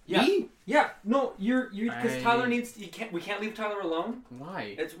 Yeah. Yeah. Me? Yeah. No, you're because I- Tyler needs. We can't leave Tyler alone.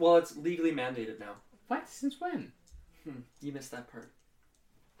 Why? It's legally mandated now. What? Since when? You missed that part.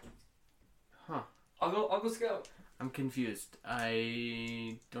 Huh. I'll go scout. I'm confused.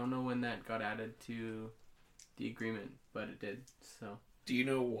 I don't know when that got added to the agreement, but it did. So Do you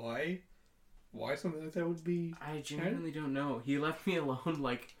know why? Why something like that would be? I genuinely don't know. He left me alone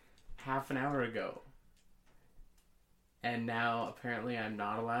like half an hour ago. And now apparently I'm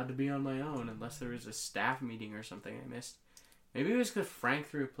not allowed to be on my own unless there is a staff meeting or something I missed. Maybe it was because Frank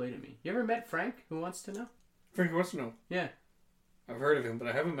threw a plate at me. You ever met Frank? Who wants to know? Frank wants to know. Yeah. I've heard of him, but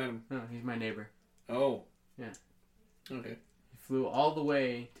I haven't met him. No, he's my neighbor. Oh. Yeah. Okay. He flew all the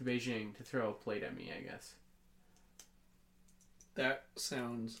way to Beijing to throw a plate at me, I guess. That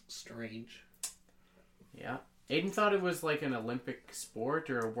sounds strange. Yeah. Aiden thought it was like an Olympic sport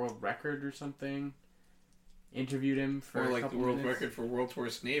or a world record or something. Interviewed him for Or a like the couple world minutes. record for world's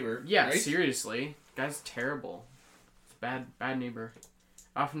worst neighbor. Yeah, right? seriously. Guy's terrible. It's bad neighbor.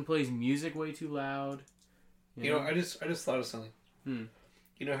 Often plays music way too loud. You know, I just thought of something.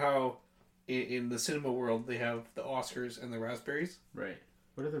 You know how in the cinema world they have the Oscars and the raspberries? Right.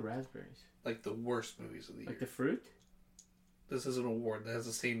 What are the raspberries? Like the worst movies of the year. Like the fruit? This is an award that has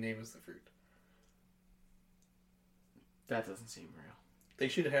the same name as the fruit. That doesn't seem real. They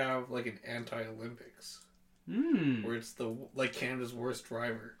should have like an anti-Olympics. Where it's like Canada's worst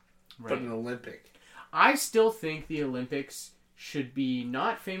driver. Right. But an Olympic. I still think the Olympics should be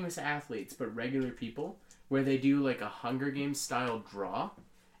not famous athletes, but regular people, where they do like a Hunger Games style draw,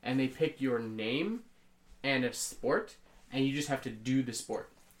 and they pick your name and a sport, and you just have to do the sport.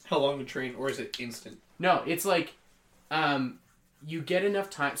 How long to train, or is it instant? No, it's like, you get enough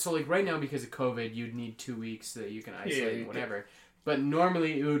time. So like right now, because of COVID, you'd need 2 weeks so that you can isolate and whatever. But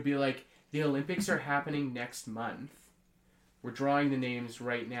normally it would be like, the Olympics are happening next month. We're drawing the names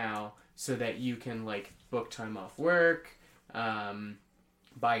right now so that you can like book time off work,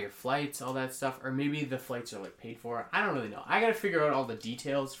 buy your flights, all that stuff. Or maybe the flights are like paid for. I don't really know. I gotta figure out all the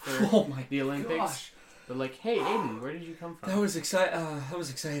details for the Olympics. Gosh. But like, hey Aiden, where did you come from? That was exciting.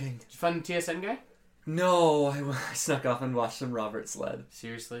 Did you find the TSN guy? No, I snuck off and watched some Robert Sled.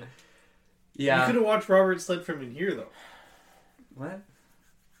 Seriously? Yeah. You could have watched Robert Sled from in here, though. What?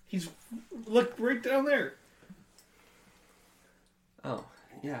 Look right down there. Oh,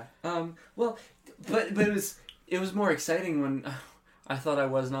 yeah. Well, but it was more exciting when I thought I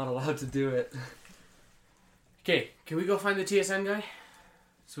was not allowed to do it. Okay, can we go find the TSN guy?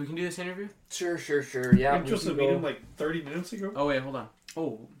 So we can do this interview? Sure. Yeah. I'm supposed to meet him like 30 minutes ago. Oh, wait, hold on.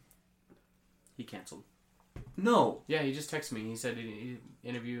 Oh, He canceled. no. Yeah, he just texted me. He said he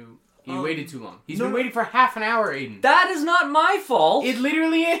He Um, waited too long. He's no, been no. waiting for half an hour, Aiden. That is not my fault. It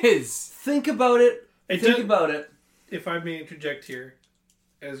literally is. Think about it. Think about it. If I may interject here,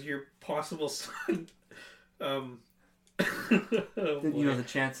 as your possible son, oh, You know the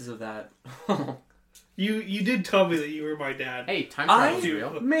chances of that. you did tell me that you were my dad. Hey, time travel's I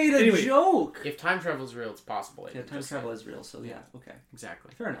real. made a Anyway. joke. If time travel's real, it's possible. Aiden. Yeah, time Just travel is real, so yeah, okay.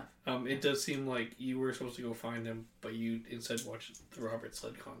 Exactly. Fair enough. It does seem like you were supposed to go find him, but you instead watched the Robert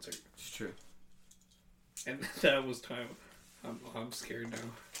Sled concert, It's true. and that was time. I'm scared now.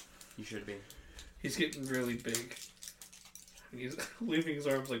 You should be. He's getting really big. And he's leaving his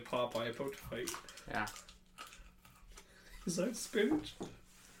arms like Popeye about to fight. Yeah. Is that spinach?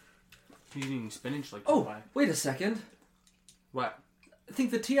 He's eating spinach like Oh, Popeye. wait a second. What? I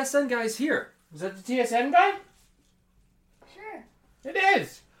think the TSN guy's here. Is that the TSN guy? Sure. It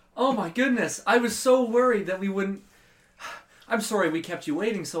is. Oh my goodness. I was so worried that we wouldn't... I'm sorry we kept you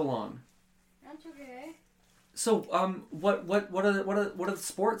waiting so long. That's okay. So, what are the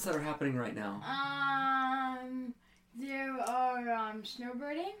sports that are happening right now? There are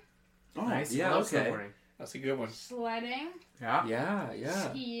snowboarding, Oh, nice. yeah, Love okay. snowboarding. That's a good one. sledding, Yeah. Yeah.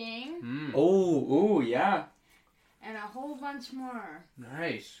 skiing, Mm. Oh, yeah. and a whole bunch more.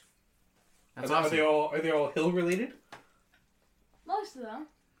 Nice. That's Are awesome. they all hill related? Most of them.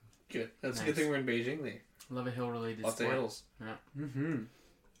 Good. That's a Nice. good thing we're in Beijing. They Love a hill-related lots sport. of hills. Mm-hmm.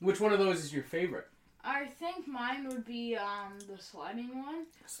 Which one of those is your favorite? I think mine would be the sledding one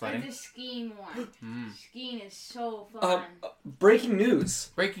Sledding. or the skiing one. Mm. Skiing is so fun. Breaking news.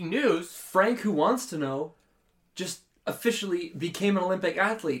 Breaking news. Frank, who wants to know, just officially became an Olympic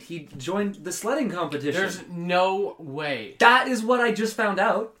athlete. He joined the sledding competition. There's no way. That is what I just found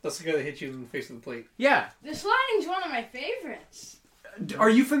out. That's the guy that hit you in the face with the plate. Yeah. The sledding's one of my favorites. Are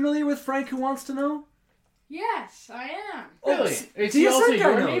you familiar with Frank, who wants to know? Yes, I am. Really? Oh, Is he TSN also guy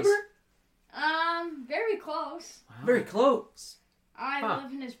your knows. neighbor? Very close. Wow. Very close. I Huh.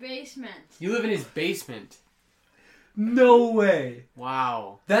 live in his basement. You live in his basement. No way.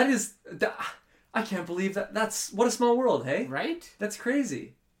 Wow. That is... I can't believe that. That's... What a small world, hey? Right? That's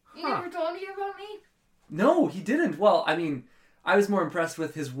crazy. You Huh. never told me about me? No, he didn't. Well, I mean, I was more impressed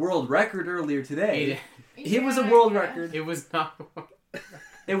with his world record earlier today. It was a world record. It was not.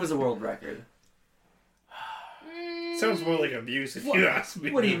 It was a world record. Sounds more like abuse if you ask me.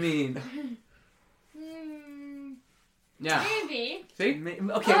 What do you mean? Yeah. Maybe. See? Okay, I'll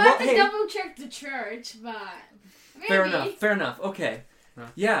well, have to hey, double check the church, but maybe. fair enough. Okay. Huh.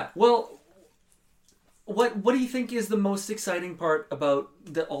 Yeah, well, what do you think is the most exciting part about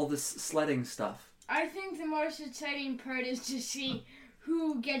all this sledding stuff? I think the most exciting part is to see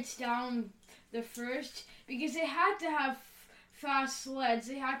who gets down the first, because they had to have fast sleds.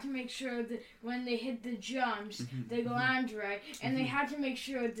 They had to make sure that when they hit the jumps, they land right, and they had to make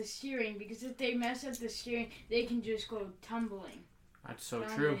sure of the steering, because if they mess up the steering, they can just go tumbling That's so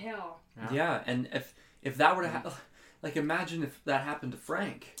down true. the hill. Yeah, and if that were to happen, like imagine if that happened to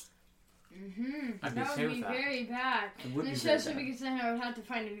Frank. I'd be That okay would with be that. very bad, It would and be very especially bad. because then I would have to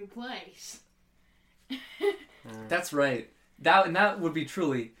find a new place. That's right. That would be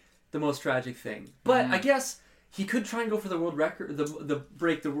truly the most tragic thing. But I guess he could try and go for the world record,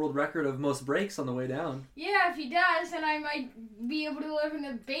 break the world record of most breaks on the way down. Yeah, if he does, then I might be able to live in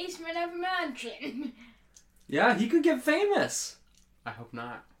the basement of a mansion. Yeah, he could get famous. I hope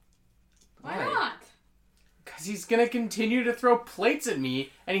not. Why Why? not? Because he's going to continue to throw plates at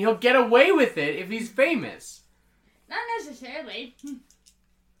me, and he'll get away with it if he's famous. Not necessarily.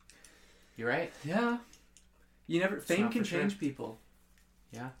 You're right. Yeah. Fame not can for sure. change people.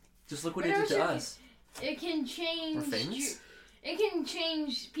 Yeah. Just look what But it did to also- us. It can change. We're famous? It can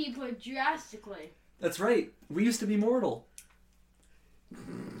change people drastically. That's right. We used to be mortal.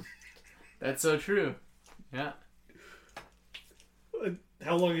 That's so true. Yeah.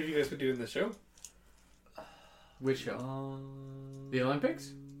 How long have you guys been doing this show? Which show? The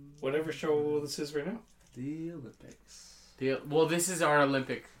Olympics? Whatever show this is right now. The Olympics. Well, this is our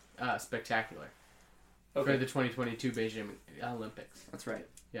Olympic spectacular Okay. for the 2022 Beijing Olympics. That's right.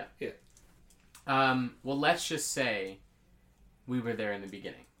 Well, let's just say we were there in the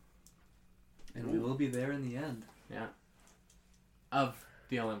beginning And we will be there in the end. of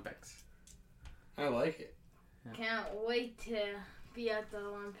the Olympics. I like it. Can't wait to be at the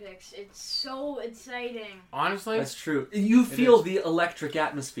Olympics. It's so exciting. Honestly, That's true. You feel is. the electric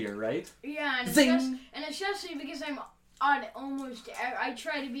atmosphere, right? Yeah, and Zing! especially because I'm on I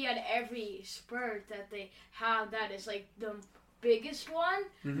try to be at every spurt that they have that is like the biggest one.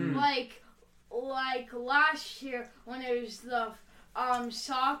 Mm-hmm. Like last year when it was the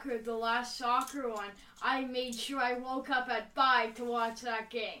soccer, the last soccer one, I made sure I woke up at 5 to watch that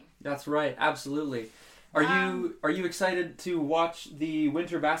game. That's right. Absolutely. Are you excited to watch the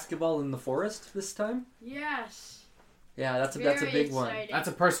winter basketball in the forest this time? Yes. Yeah, that's a Very big one. exciting. that's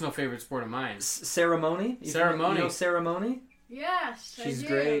a personal favorite sport of mine. Ceremony. Ceremony. You know Ceremony? Yes. I She's do.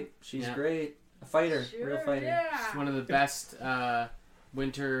 great. She's Yeah. great. A fighter. Sure, Real fighter. Yeah. She's one of the best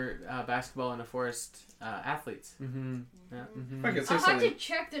winter basketball in the forest athletes. Mm-hmm. Yeah. Mm-hmm. If I could say I'll have something. to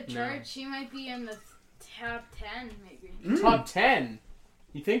check the No. chart. She might be in the top 10, maybe. Top 10.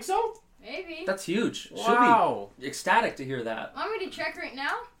 You think so? Maybe. That's huge. Wow. She'll be ecstatic to hear that. Want me to check right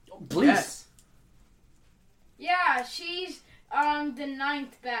now? Please. Yes. Yeah, she's the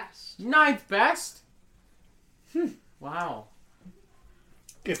 9th best. 9th best. Wow.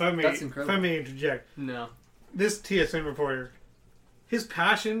 If I may, That's if incredible. I may interject, No. this TSN reporter, his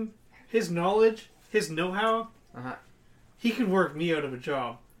passion, his knowledge, his know-how, Uh-huh. he could work me out of a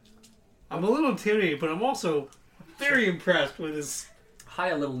job. I'm a little intimidated, but I'm also very impressed with his Hi,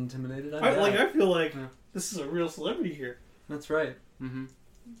 a little intimidated. I feel like Yeah. this is a real celebrity here. That's right. Mm-hmm.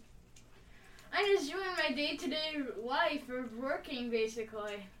 I'm just doing my day-to-day life of working,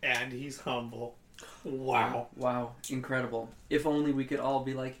 basically. And he's humble. Wow. Wow. Incredible. If only we could all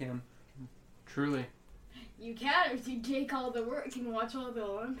be like him. Truly. You can if you take all the work and watch all the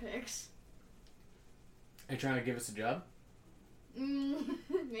Olympics. Are you trying to give us a job?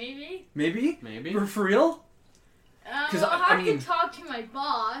 Maybe. Maybe? Maybe. For real? 'Cause I'll I have mean- to talk to my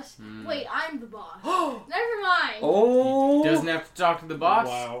boss. Mm. Wait, I'm the boss. Never mind. Oh. Doesn't have to talk to the boss.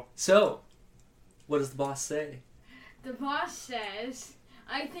 Wow. So, what does the boss say? The boss says,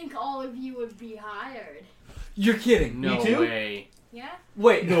 I think all of you would be hired. You're kidding. No Me too? way. Yeah?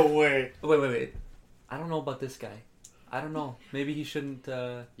 Wait. No way. Wait. I don't know about this guy. I don't know. Maybe he shouldn't.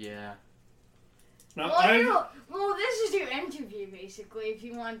 Yeah. No, Well, this is your interview, basically. If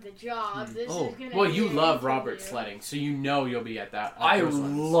you want the job, this Oh. is gonna Well, be you your love interview. Robert sledding, so you know you'll be at that. At I those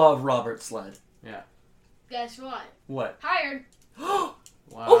ones. love Robert Sled. Guess what? What? Hired. Oh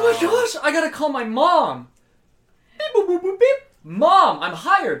Wow. my gosh! I gotta call my mom. Beep, boop, boop, boop, beep. Mom, I'm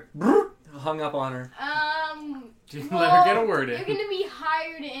hired. Brr. Hung up on her. Didn't let her get a word You're in. gonna be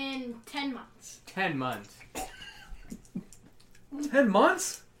hired in 10 months. 10 months. 10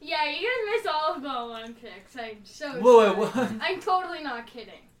 months? Yeah, you're gonna miss all of the Olympics. I'm so Whoa, sorry. what? I'm totally not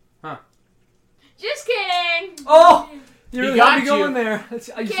kidding. Huh. Just kidding. Oh! You He really got got me going you. there.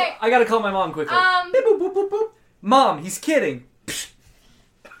 Okay. I gotta call my mom quickly. Beep, boop, boop, boop, boop. Mom, he's kidding.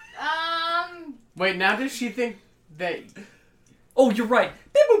 Wait, now does she think that... Oh, you're right.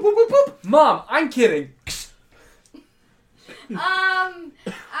 Beep, boop, boop, boop, boop. Mom, I'm kidding. as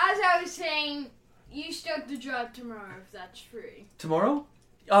I was saying, you start the job tomorrow if that's free. Tomorrow?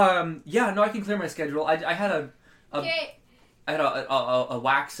 Yeah, no, I can clear my schedule. I had Okay. a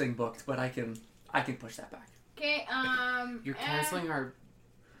waxing booked, but I can push that back. Okay. You're canceling our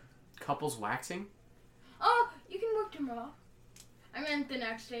couple's waxing? Oh, you can work tomorrow. I meant the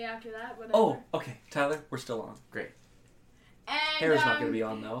next day after that. Whatever. Oh, okay, Tyler, we're still on. Great. And Hair's not gonna be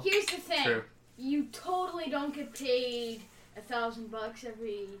on though. Here's the thing. True. You totally don't get paid $1,000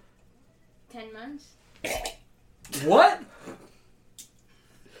 every 10 months. What?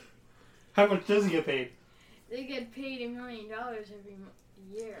 How much does he get paid? They get paid $1 million every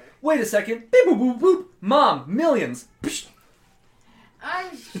year. Wait a second. Beep, boop, boop, boop. Mom, millions. Psh.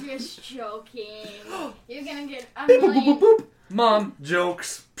 I'm just joking. You're gonna get a Beep, boop, boop, boop, million. boop. Mom,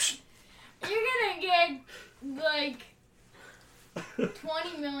 jokes. Psh. You're gonna get like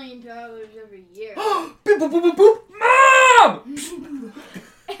 $20 million every year. Beep, boop, boop, boop, boop. Mom!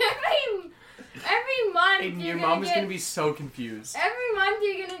 every month. And you're your gonna mom is get, going to be so confused. Every month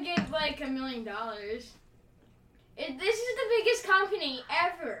you're gonna get like $1 million. This is the biggest company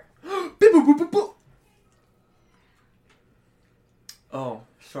ever. Beep, boop, boop, boop, boop. Oh,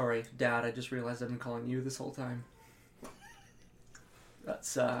 sorry, Dad. I just realized I've been calling you this whole time.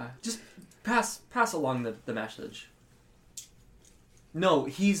 That's just pass along the message. No,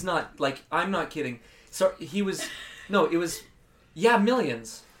 he's not. Like, I'm not kidding. So he was. No, it was. Yeah,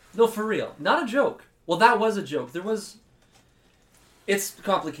 millions. No, for real. Not a joke. Well, that was a joke. There was. It's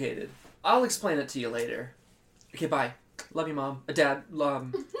complicated. I'll explain it to you later. Okay, bye. Love you, Mom. Dad.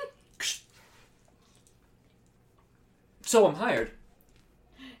 So I'm hired.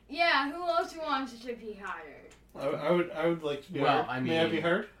 Yeah, who else wants to be hired? I would like to be Well, hired. I May I be mean-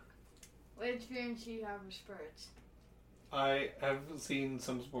 hired? What experience do you have with sports? I have seen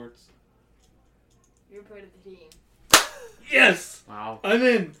some sports. You're part of the team. Yes! Wow. I'm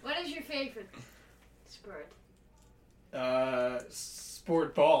in! What is your favorite sport?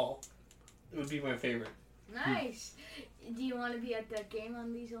 Sport ball. It would be my favorite. Nice. Do you want to be at that game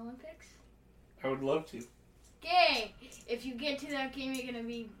on these Olympics? I would love to. Okay. If you get to that game, you're gonna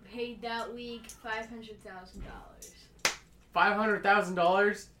be paid that week $500,000.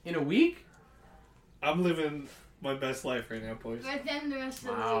 $500,000 in a week? I'm living my best life right now, boys. But then the rest of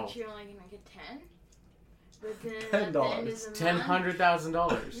the Wow. week, you're only gonna get 10. But then at the end of $10. the month,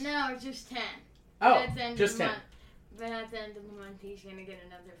 $100,000. no, just 10. Oh, At the end just of the 10. month. But at the end of the month, he's gonna get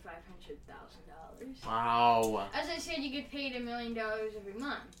another $500,000. Wow. As I said, you get paid $1 million every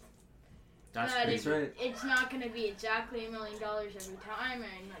month. That's But crazy. That's right. It's not gonna be exactly $1 million every time,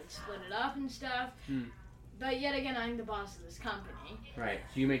 and like split it up and stuff. Hmm. But yet again, I'm the boss of this company. Right.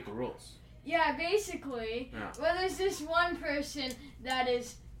 So you make the rules. Yeah, basically. Yeah. Well, there's this one person that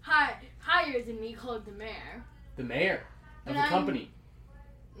is higher than me called the mayor. The mayor of But the I'm- company.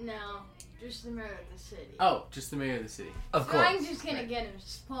 No, just the mayor of the city. Oh, just the mayor of the city. Of So course. I'm just gonna get a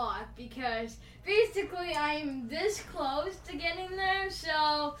spot because basically I'm this close to getting there.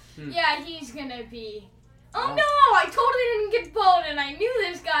 So Hmm. yeah, he's gonna be Oh no! I totally didn't get voted. I knew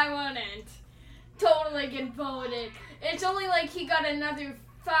this guy wouldn't totally get voted. It's only like he got another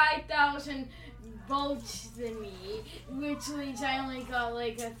 5,000 votes than me, which means I only got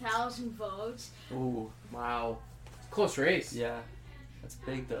like 1,000 votes. Ooh, Wow. Close race. yeah. That's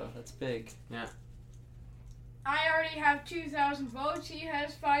big though. That's big. Yeah. I already have 2,000 votes. He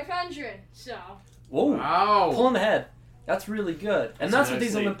has 500. So. Whoa. Wow. Pulling ahead. That's really good. And that's what these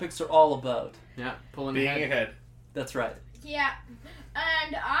Honestly. Olympics are all about. Yeah, pulling Being ahead. ahead. That's right. Yeah,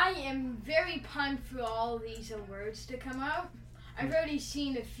 and I am very pumped for all these awards to come out. I've already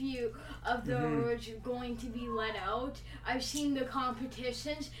seen a few of the awards are going to be let out. I've seen the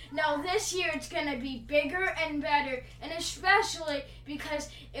competitions. Now this year it's going to be bigger and better, and especially because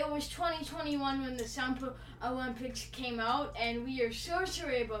it was 2021 when the Summer Olympics came out, and we are so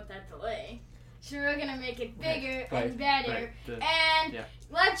sorry about that delay. So we're going to make it bigger and better. And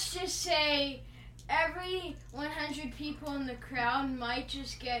let's just say every 100 people in the crowd might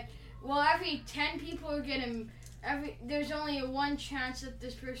just get, well, every 10 people are getting, there's only a one chance that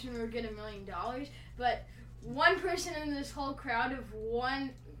this person will get $1 million, but one person in this whole crowd of one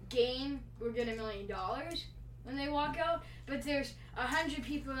game will get $1 million when they walk out, but there's 100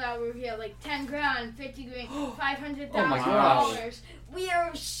 people that will get like 10 grand, 50 grand, $500,000. Oh my gosh. We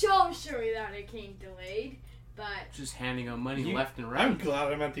are so sorry that it came delayed, but Just handing out money left and I'm right.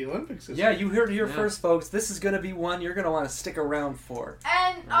 glad I'm at the Olympics this Yeah, year. you heard it here Yeah. first, folks. This is going to be one you're going to want to stick around for.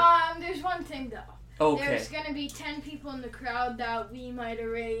 and there's one thing though. Okay. There's gonna be 10 people in the crowd that we might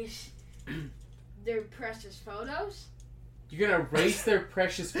erase their precious photos. You're gonna erase their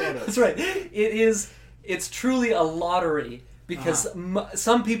precious photos. That's right. It's truly a lottery because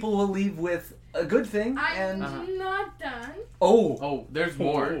some people will leave with a good thing I'm and not done. Oh, there's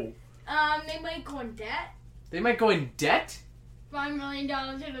more. They might go in debt. They might go in debt? $5 million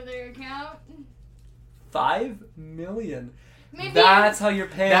into their account. $5 million. Maybe That's how you're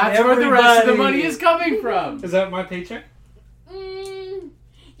paying That's everybody. where the rest of the money is coming from. Is that my paycheck?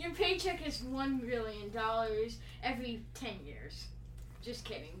 your paycheck is $1 million every 10 years. Just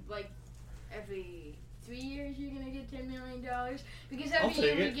kidding. Like every 3 years you're gonna get $10 million because I'll every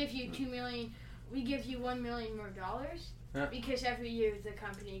year take we it. give you $2 million. We give you $1 million more dollars Yeah. because every year the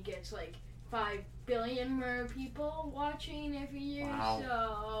company gets like 5 billion more people watching every year. Wow.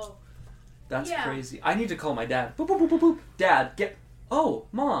 So That's Yeah. crazy. I need to call my dad. Boop, boop, boop, boop, boop. Dad, get... Oh,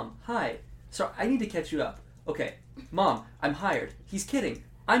 Mom, hi. So I need to catch you up. Okay, Mom, I'm hired. He's kidding.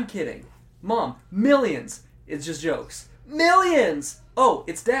 I'm kidding. Mom, millions. It's just jokes. Millions! Oh,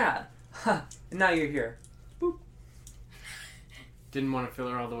 it's Dad. Ha, and now you're here. Boop. Didn't want to fill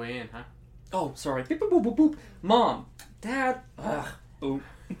her all the way in, huh? Oh, sorry. Beep, boop, boop, boop, boop. Mom, Dad. Ugh. Boop.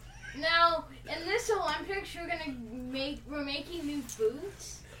 now in this Olympics we're making new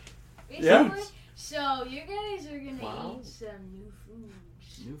foods. Basically. Yeah. So you guys are gonna Wow. eat some new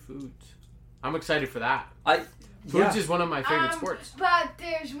foods. New foods. I'm excited for that. Yeah. Foods is one of my favorite sports. But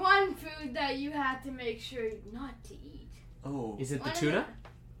there's one food that you have to make sure not to eat. Oh. Is it the What is tuna?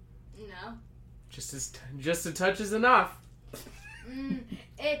 it? No. Just a touch is enough.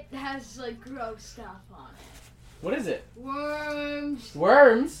 It has like gross stuff on it. What is it? Worms.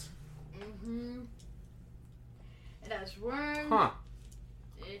 Worms? It has worms. Huh.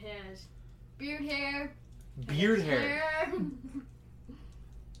 It has beard hair. Beard hair.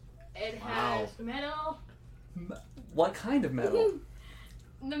 It Wow. has metal. What kind of metal?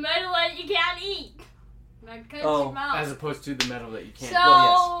 The metal that you can't eat. That cuts Oh, your mouth. As opposed to the metal that you can't. So,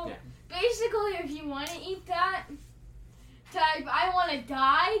 Well, yes. basically, if you want to eat that, type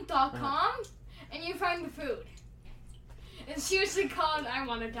iwannadie.com and you find the food. It's seriously called I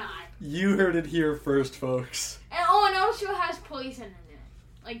Wanna Die. You heard it here first, folks. And it also has poison in it.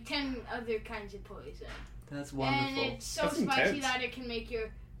 Like 10 other kinds of poison. That's wonderful. And it's so That's spicy intense. that it can make your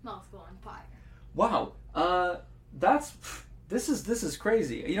mouth go on fire. Wow. This is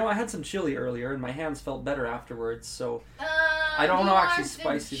crazy. You know, I had some chili earlier, and my hands felt better afterwards. So I don't know actually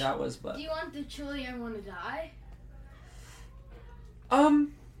spicy that was, but Do you want the chili I Wanna Die?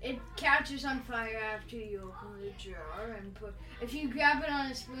 It catches on fire after you open the jar and put. If you grab it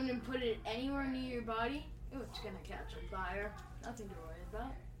on a spoon and put it anywhere near your body, it's gonna catch on fire. Nothing to worry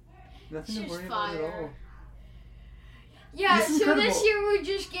about. nothing It's to worry just about at fire. all. Yeah, This is so this incredible. year we're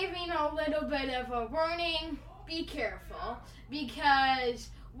just giving a little bit of a warning. Be careful because,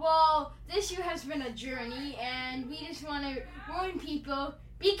 well, this year has been a journey and we just want to warn people,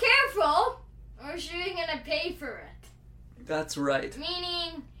 be careful or you're going to pay for it. That's right.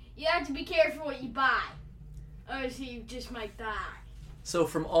 Meaning, you have to be careful what you buy or else you just might die. So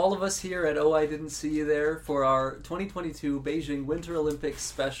from all of us here at Oh I Didn't See You There for our 2022 Beijing Winter Olympics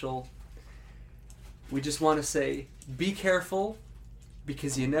special, we just want to say, be careful,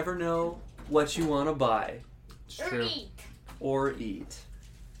 because you never know what you want to buy. It's true. Or eat.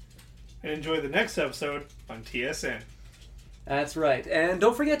 And enjoy the next episode on TSN. That's right. And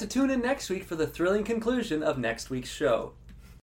don't forget to tune in next week for the thrilling conclusion of next week's show.